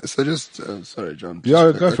spaces. So just, sorry, John. Yeah,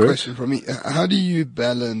 just go for it. Question from me. How do you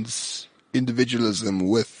balance individualism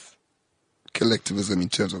with collectivism in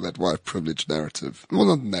terms of that white privilege narrative? Well,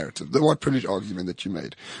 not narrative, the white privilege argument that you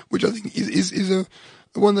made, which I think is a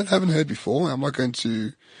one that I haven't heard before. I'm not going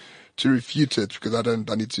to refute it because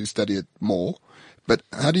I need to study it more. But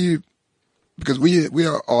how do you, because we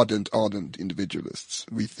are ardent individualists.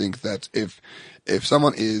 We think that if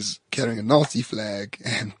someone is carrying a Nazi flag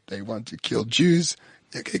and they want to kill Jews,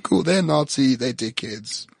 okay, cool, they're Nazi, they're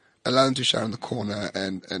dickheads, allow them to shout in the corner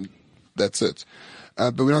and that's it.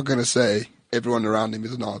 But we're not going to say everyone around him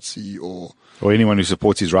is a Nazi or anyone who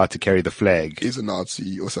supports his right to carry the flag is a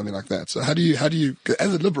Nazi or something like that. So how do you,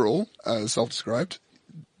 as a liberal, self-described,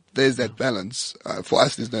 there's that balance. For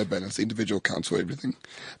us, there's no balance. The individual counts for everything.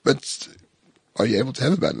 But are you able to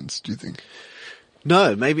have a balance, do you think?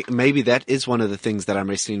 No, maybe that is one of the things that I'm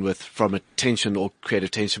wrestling with from a tension or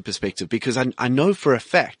creative tension perspective, because I know for a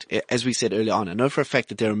fact, as we said earlier on, I know for a fact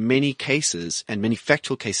that there are many cases and many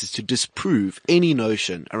factual cases to disprove any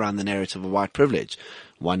notion around the narrative of white privilege.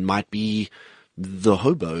 One might be the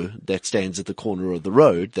hobo that stands at the corner of the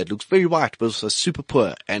road that looks very white but also super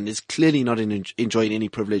poor and is clearly not enjoying any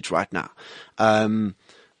privilege right now.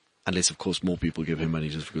 Unless, of course, more people give him money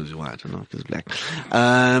just because he's white and not because he's black.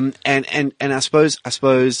 And I suppose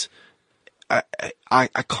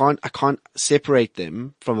I can't separate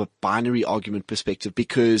them from a binary argument perspective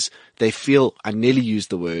because they feel, I nearly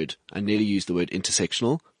used the word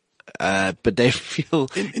intersectional, but they feel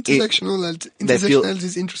intersectionality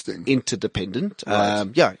is interesting. Interdependent.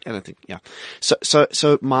 Right. And I think,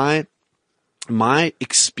 So my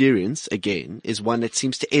experience, again, is one that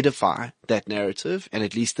seems to edify that narrative and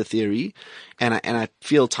at least the theory. And I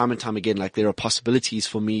feel time and time again like there are possibilities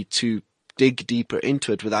for me to dig deeper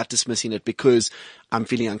into it without dismissing it because I'm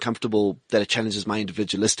feeling uncomfortable that it challenges my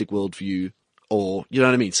individualistic worldview or, you know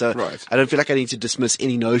what I mean? So right. I don't feel like I need to dismiss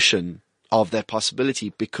any notion of that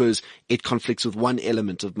possibility because it conflicts with one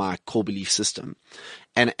element of my core belief system.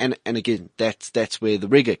 And again, that's where the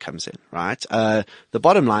rigor comes in, right? The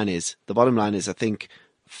bottom line is, I think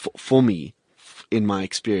for me, in my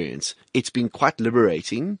experience, it's been quite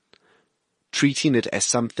liberating treating it as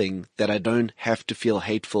something that I don't have to feel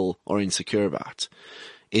hateful or insecure about.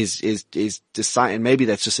 Is decide, and maybe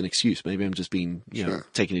that's just an excuse. Maybe I'm just being,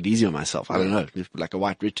 taking it easy on myself. I don't know, like a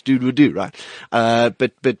white rich dude would do, right?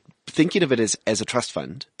 But thinking of it as a trust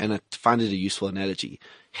fund, and I find it a useful analogy,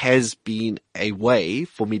 has been a way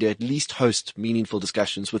for me to at least host meaningful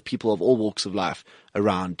discussions with people of all walks of life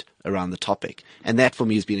around the topic. And that for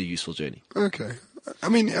me has been a useful journey. Okay. I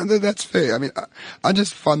mean, that's fair. I mean, I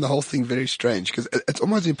just find the whole thing very strange because it's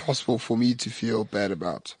almost impossible for me to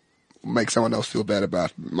make someone else feel bad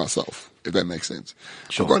about myself, if that makes sense.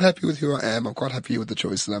 Sure. I'm quite happy with who I am. I'm quite happy with the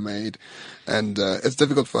choices I made. And it's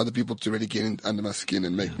difficult for other people to really get under my skin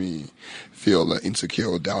and make me feel insecure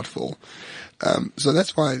or doubtful. So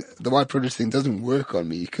that's why the white privilege thing doesn't work on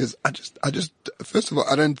me because I just, first of all,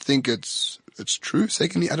 I don't think it's true.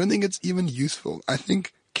 Secondly, I don't think it's even useful. I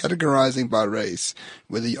think categorizing by race,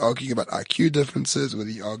 whether you're arguing about IQ differences, whether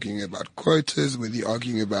you're arguing about quotas, whether you're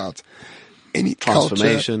arguing about any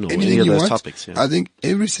transformation culture, or any of those topics. Yeah. I think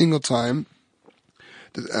every single time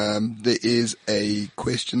there is a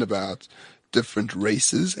question about different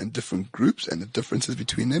races and different groups and the differences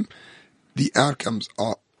between them, the outcomes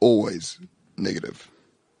are always negative.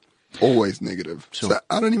 Always negative. Sure. So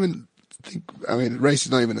I don't even think, race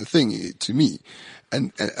is not even a thing to me.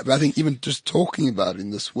 But I think even just talking about it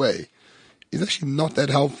in this way is actually not that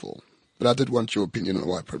helpful. But I did want your opinion on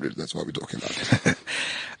white privilege. That's why we're talking about it.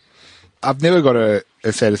 I've never got a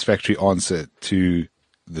satisfactory answer to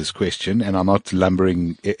this question, and I'm not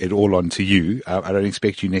lumbering it all onto you. I don't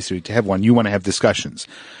expect you necessarily to have one. You want to have discussions.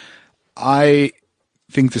 I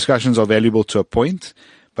think discussions are valuable to a point,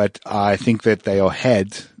 but I think that they are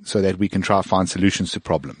had so that we can try to find solutions to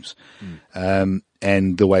problems,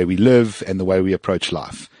 and the way we live and the way we approach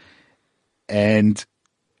life. And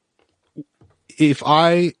if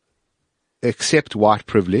I accept white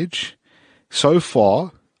privilege so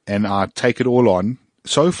far, and I take it all on,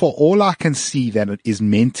 so far all I can see that it is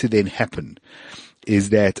meant to then happen is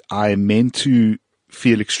that I am meant to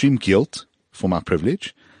feel extreme guilt for my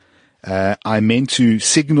privilege. I'm meant to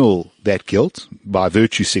signal that guilt by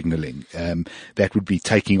virtue signaling. That would be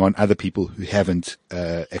taking on other people who haven't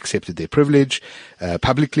accepted their privilege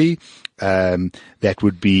publicly. That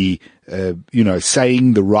would be,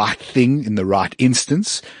 saying the right thing in the right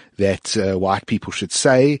instance that white people should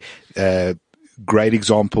say. Great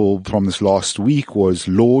example from this last week was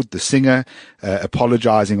Lorde, the singer,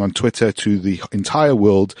 apologizing on Twitter to the entire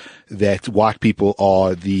world that white people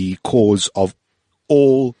are the cause of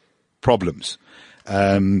all problems.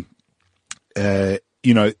 That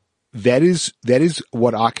is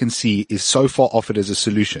what I can see is so far offered as a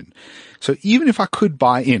solution. So even if I could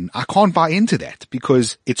buy in, I can't buy into that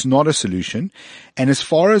because it's not a solution. And as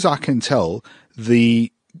far as I can tell,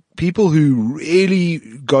 the people who really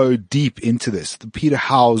go deep into this, the Peter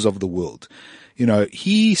Howes of the world,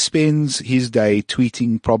 he spends his day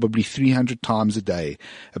tweeting probably 300 times a day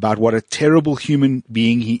about what a terrible human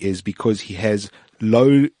being he is because he has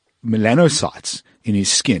low melanocytes in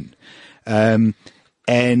his skin.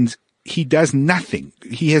 And he does nothing.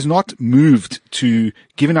 He has not moved to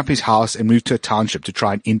giving up his house and moved to a township to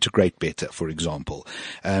try and integrate better, for example.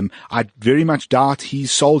 I very much doubt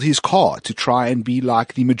he's sold his car to try and be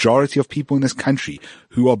like the majority of people in this country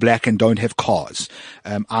who are black and don't have cars.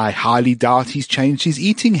 I highly doubt he's changed his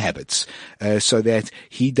eating habits, so that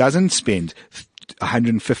he doesn't spend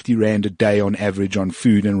 150 Rand a day on average on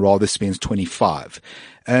food and rather spends 25.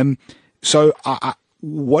 So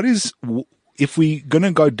if we're going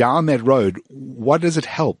to go down that road, what does it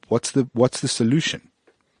help? What's the solution?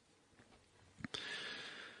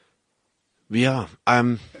 Yeah.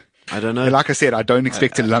 I don't know. Like I said, I don't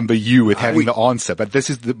expect to lumber you with having the answer, but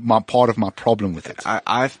this is my part of my problem with it.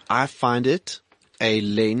 I find it a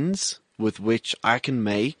lens with which I can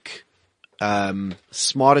make,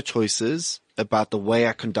 smarter choices about the way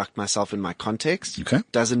I conduct myself in my context. Okay.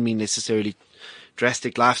 Doesn't mean necessarily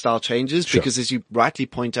drastic lifestyle changes, Sure. because as you rightly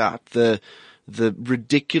point out, the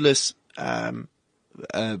ridiculous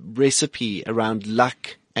recipe around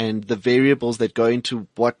luck and the variables that go into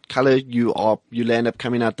what color you'll end up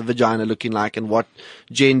coming out the vagina looking like and what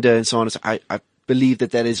gender and so on. I believe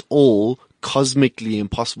that is all cosmically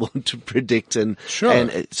impossible to predict, and Sure.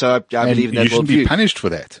 and so I believe in that you shouldn't worldview. be punished for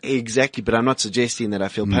that. Exactly, but I'm not suggesting that I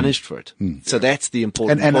feel punished for it. So that's the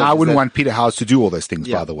important And point, I is wouldn't that want Peter Howes to do all those things,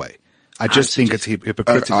 Yeah. by the way. I just think it's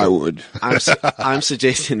hypocritical. I would. I'm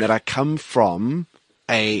suggesting that I come from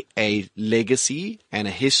a legacy and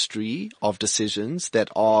a history of decisions that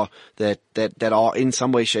are in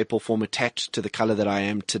some way, shape or form attached to the color that I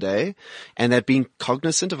am today, and that being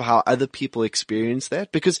cognizant of how other people experience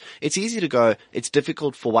that, because it's easy to go, it's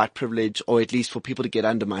difficult for white privilege, or at least for people to get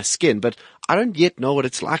under my skin, but I don't yet know what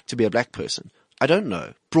it's like to be a black person. I don't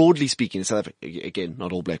know. Broadly speaking, in South Africa, again,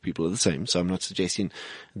 not all black people are the same, so I'm not suggesting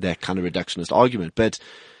that kind of reductionist argument, but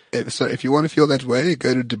So if you want to feel that way,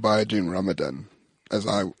 go to Dubai during Ramadan, as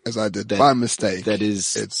I did by mistake. That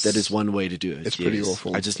is one way to do it. It's pretty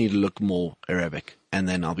awful. I just need to look more Arabic, and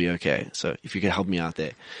then I'll be okay. So if you could help me out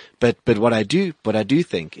there. But what I do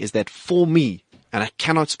think is that for me, and I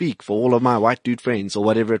cannot speak for all of my white dude friends or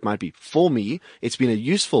whatever it might be, for me, it's been a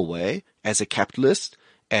useful way as a capitalist,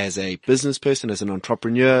 as a business person, as an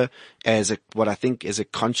entrepreneur, as what I think is a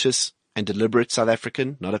conscious and deliberate South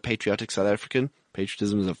African, not a patriotic South African.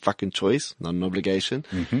 Patriotism is a fucking choice, not an obligation.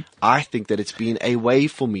 Mm-hmm. I think that it's been a way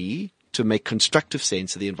for me to make constructive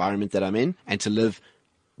sense of the environment that I'm in and to live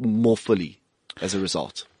more fully as a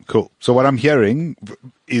result. Cool. So what I'm hearing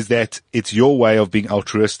is that it's your way of being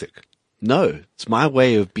altruistic. No, it's my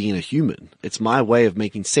way of being a human. It's my way of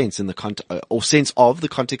making sense in sense of the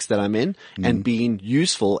context that I'm in, and being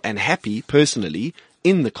useful and happy personally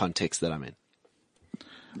in the context that I'm in.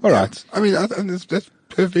 All right. I mean, that's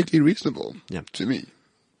perfectly reasonable. Yeah. To me.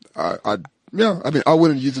 I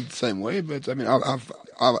wouldn't use it the same way, but I mean,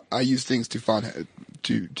 I use things to find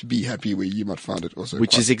to be happy where you might find it also.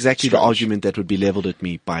 Which is exactly the argument that would be leveled at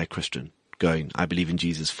me by a Christian, going, I believe in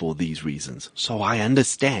Jesus for these reasons. So I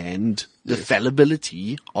understand the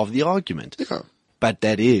fallibility of the argument. Yeah. But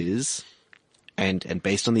that is, and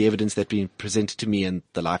based on the evidence that's been presented to me and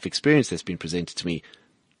the life experience that's been presented to me,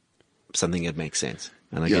 something that makes sense.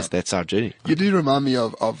 And I guess that's our journey. You do remind me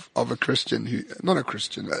of a Christian not a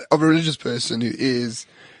Christian, of a religious person who is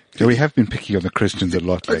So we have been picking on the Christians a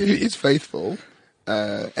lot lately. He's faithful,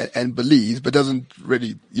 and believes, but doesn't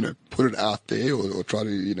really, put it out there or try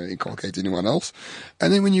to, inculcate anyone else.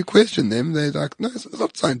 And then when you question them, they're like, no, it's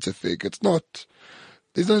not scientific. It's not,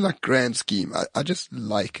 there's no like grand scheme. I just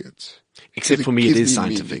like it. Except for me, it is gives me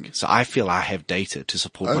scientific. meaning. So I feel I have data to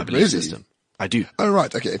support my belief really? system. I do. Oh,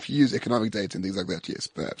 right. Okay. If you use economic data and things like that, yes,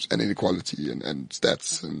 perhaps. And inequality and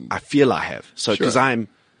stats and. I feel I have. So, Sure. because I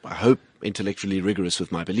hope, intellectually rigorous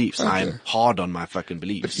with my beliefs. Okay. I am hard on my fucking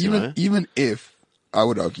beliefs. But even if, I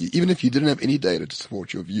would argue, even if you didn't have any data to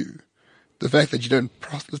support your view, the fact that you don't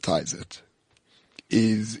proselytize it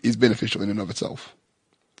is beneficial in and of itself.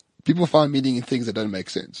 People find meaning in things that don't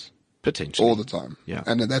make sense. Potentially. All the time. Yeah.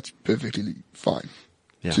 And that's perfectly fine.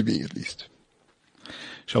 Yeah. To me, at least.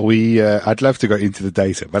 Shall we, I'd love to go into the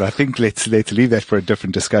data, but I think let's leave that for a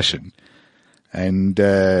different discussion. And,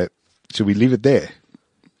 should we leave it there?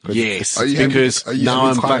 Yes, Are you because having- are you now I'm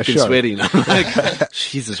having quite a fucking show? sweating. I'm like,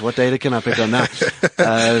 Jesus, what data can I pick on now?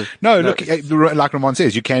 No, look, like Ramon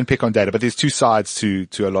says, you can pick on data, but there's two sides to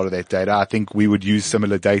a lot of that data. I think we would use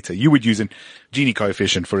similar data. You would use a Gini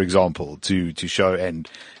coefficient, for example, to show, and,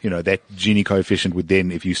 that Gini coefficient would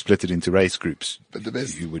then, if you split it into race groups, But the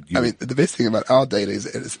best, the the best thing about our data is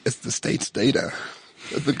it's the state's data.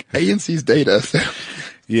 The ANC's data. So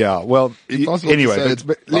yeah, well, Impossible to anyway, say it's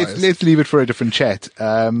but biased. let's leave it for a different chat.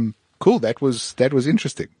 Cool. That was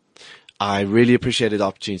interesting. I really appreciated the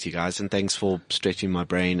opportunity, guys, and thanks for stretching my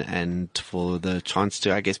brain and for the chance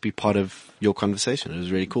to, I guess, be part of your conversation. It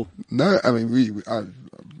was really cool. no, I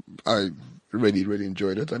really, really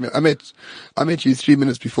enjoyed it. I mean, I met you 3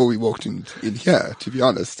 minutes before we walked in here, to be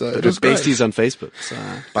honest. It was great. Besties on Facebook. So,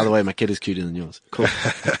 by the way, my kid is cuter than yours. Cool.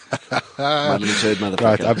 My little turd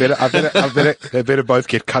motherfucker. Right. They better both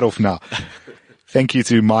get cut off now. Thank you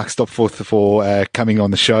to Mark Stopforth for coming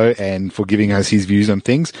on the show and for giving us his views on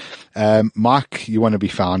things. Mark, you want to be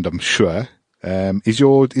found, I'm sure. Is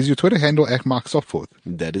your Twitter handle at Mark Stopforth?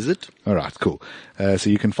 That is it. All right, cool. So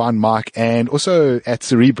you can find Mark, and also at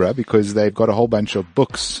Cerebra, because they've got a whole bunch of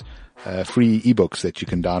books, free ebooks that you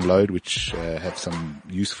can download, which have some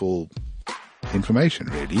useful information,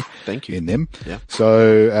 really. Thank you. In them. Yeah.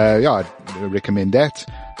 So I'd recommend that.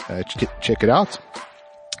 Check it out.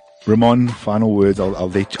 Ramon, final words. I'll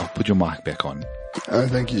put your mic back on. Oh,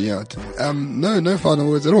 thank you. Yeah. No final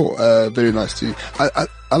words at all. Very nice too.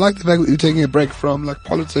 I like the fact that you're taking a break from like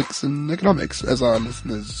politics and economics, as our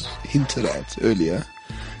listeners hinted at earlier.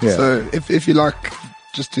 Yeah. So if you like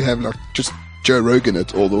just to have like just Joe Rogan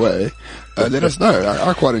it all the way, let us know.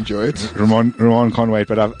 I quite enjoy it. Ramon can't wait,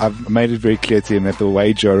 but I've made it very clear to him that the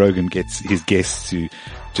way Joe Rogan gets his guests to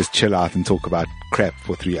just chill out and talk about crap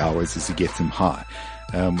for 3 hours is he gets them high.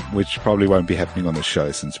 Which probably won't be happening on the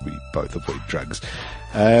show since we both avoid drugs.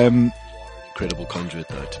 Incredible conduit,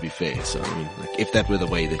 though, to be fair. So, I mean, like, if that were the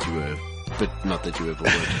way that you were, but not that you ever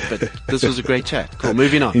would. But this was a great chat. Cool.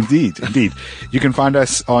 Moving on. Indeed. You can find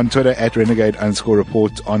us on Twitter at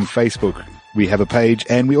Renegade_report, on Facebook. We have a page,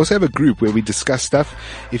 and we also have a group where we discuss stuff.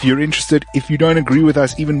 If you're interested, if you don't agree with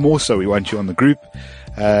us, even more so, we want you on the group.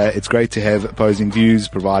 It's great to have opposing views,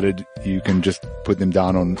 provided you can just put them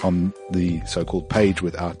down on the so-called page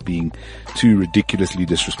without being too ridiculously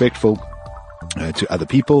disrespectful to other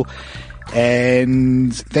people.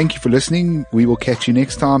 And thank you for listening. We will catch you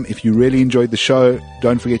next time. If you really enjoyed the show,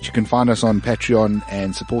 don't forget you can find us on Patreon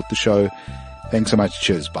and support the show. Thanks so much.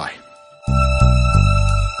 Cheers. Bye.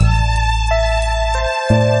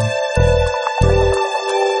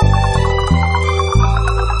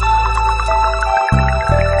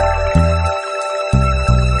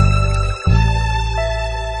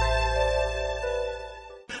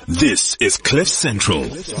 This is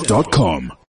CliffCentral.com.